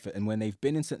make the effort. And when they've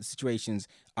been in certain situations,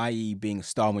 i.e. being a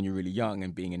star when you're really young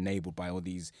and being enabled by all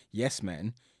these yes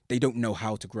men, they don't know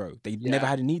how to grow. They never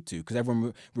had a need to, because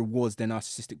everyone rewards their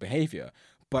narcissistic behavior.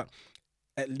 But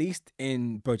at least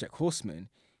in BoJack Horseman,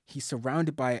 he's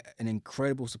surrounded by an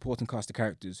incredible supporting cast of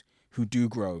characters who do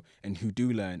grow and who do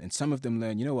learn. And some of them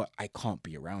learn, you know what, I can't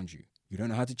be around you. You don't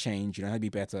know how to change. You don't know how to be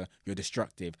better. You're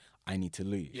destructive. I need to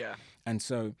leave. Yeah. And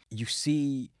so you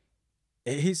see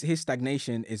his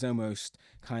stagnation is almost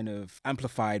kind of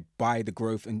amplified by the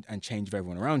growth and change of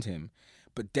everyone around him.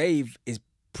 But Dave is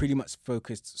pretty much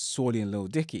focused solely on Lil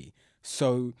Dicky.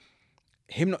 So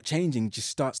him not changing just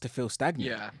starts to feel stagnant.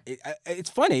 Yeah. It's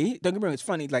funny. Don't get me wrong. It's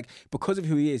funny. Like, because of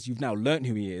who he is, you've now learned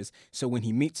who he is. So when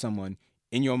he meets someone,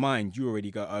 in your mind, you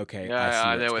already go, okay,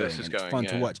 I know where this is going. It's fun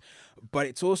to watch. But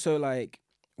it's also like,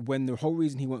 when the whole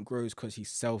reason he won't grow is because he's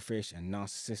selfish and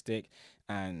narcissistic,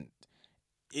 and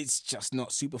it's just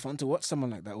not super fun to watch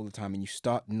someone like that all the time, and you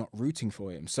start not rooting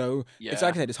for him. So it's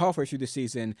like I said, it's halfway through the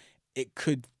season. It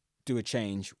could do a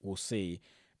change. We'll see.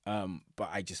 But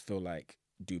I just feel like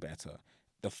do better.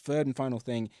 The third and final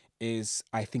thing is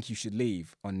I Think You Should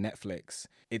Leave on Netflix.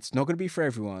 It's not going to be for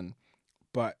everyone,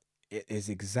 but it is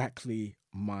exactly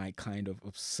my kind of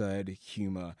absurd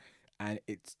humor. And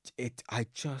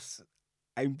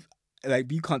I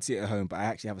like, you can't see it at home, but I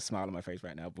actually have a smile on my face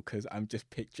right now because I'm just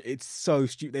picturing. It's so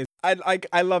stupid.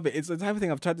 I love it. It's the type of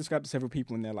thing I've tried to describe to several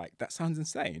people, and they're like, "That sounds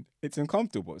insane. It's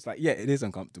uncomfortable." It's like, yeah, it is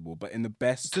uncomfortable, but in the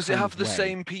best. Does it have the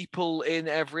same people in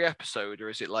every episode, or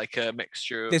is it like a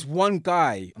mixture? There's one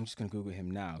guy. I'm just gonna Google him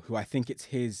now. Who I think it's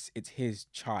his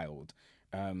child.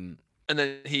 And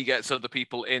then he gets other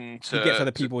people in to. He gets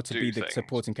other people to be the things.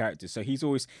 supporting characters. So he's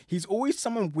always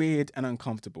someone weird and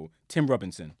uncomfortable. Tim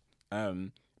Robinson.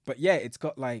 But yeah, it's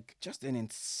got like just an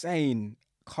insane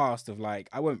cast of like,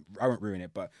 I won't ruin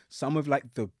it, but some of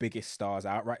like the biggest stars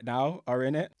out right now are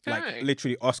in it. Like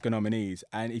literally Oscar nominees.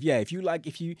 And if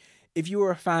you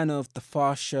were a fan of The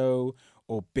Fast Show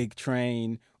or Big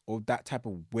Train or that type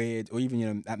of weird, or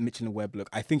even that Mitchell and Webb look,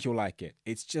 I think you'll like it.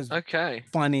 It's just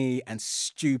funny and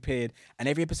stupid, and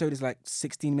every episode is like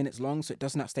 16 minutes long, so it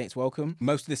doesn't outstay its welcome.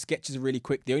 Most of the sketches are really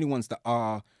quick. The only ones that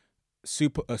are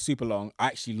super long, I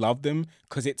actually love them,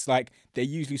 because it's like they're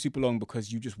usually super long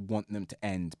because you just want them to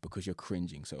end because you're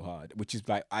cringing so hard, which is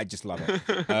like, I just love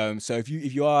it. So if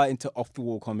you are into off the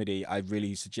wall comedy, I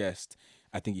really suggest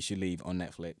I Think You Should Leave on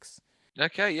Netflix.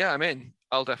 Okay, yeah, I'm in.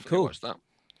 I'll definitely watch that.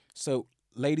 So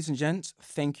ladies and gents,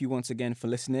 thank you once again for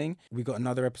listening. We got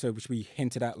another episode which we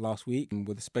hinted at last week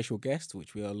with a special guest,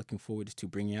 which we are looking forward to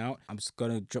bringing out. I'm just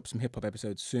going to drop some hip-hop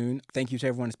episodes soon. Thank you to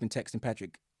everyone that's been texting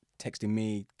Patrick, texting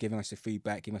me, giving us your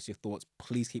feedback, giving us your thoughts.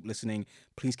 Please keep listening.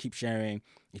 Please keep sharing.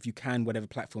 If you can, whatever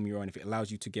platform you're on, if it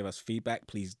allows you to give us feedback,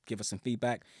 please give us some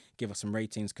feedback, give us some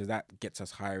ratings, because that gets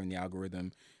us higher in the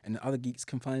algorithm. And other geeks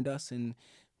can find us, and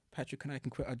Patrick and I can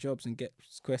quit our jobs and get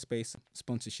Squarespace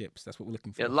sponsorships. That's what we're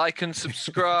looking for. Yeah, like and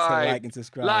subscribe. So like and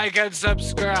subscribe. Like and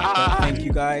subscribe. Thank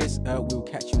you guys. We'll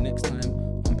catch you next time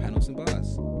on Panels and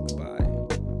Bars.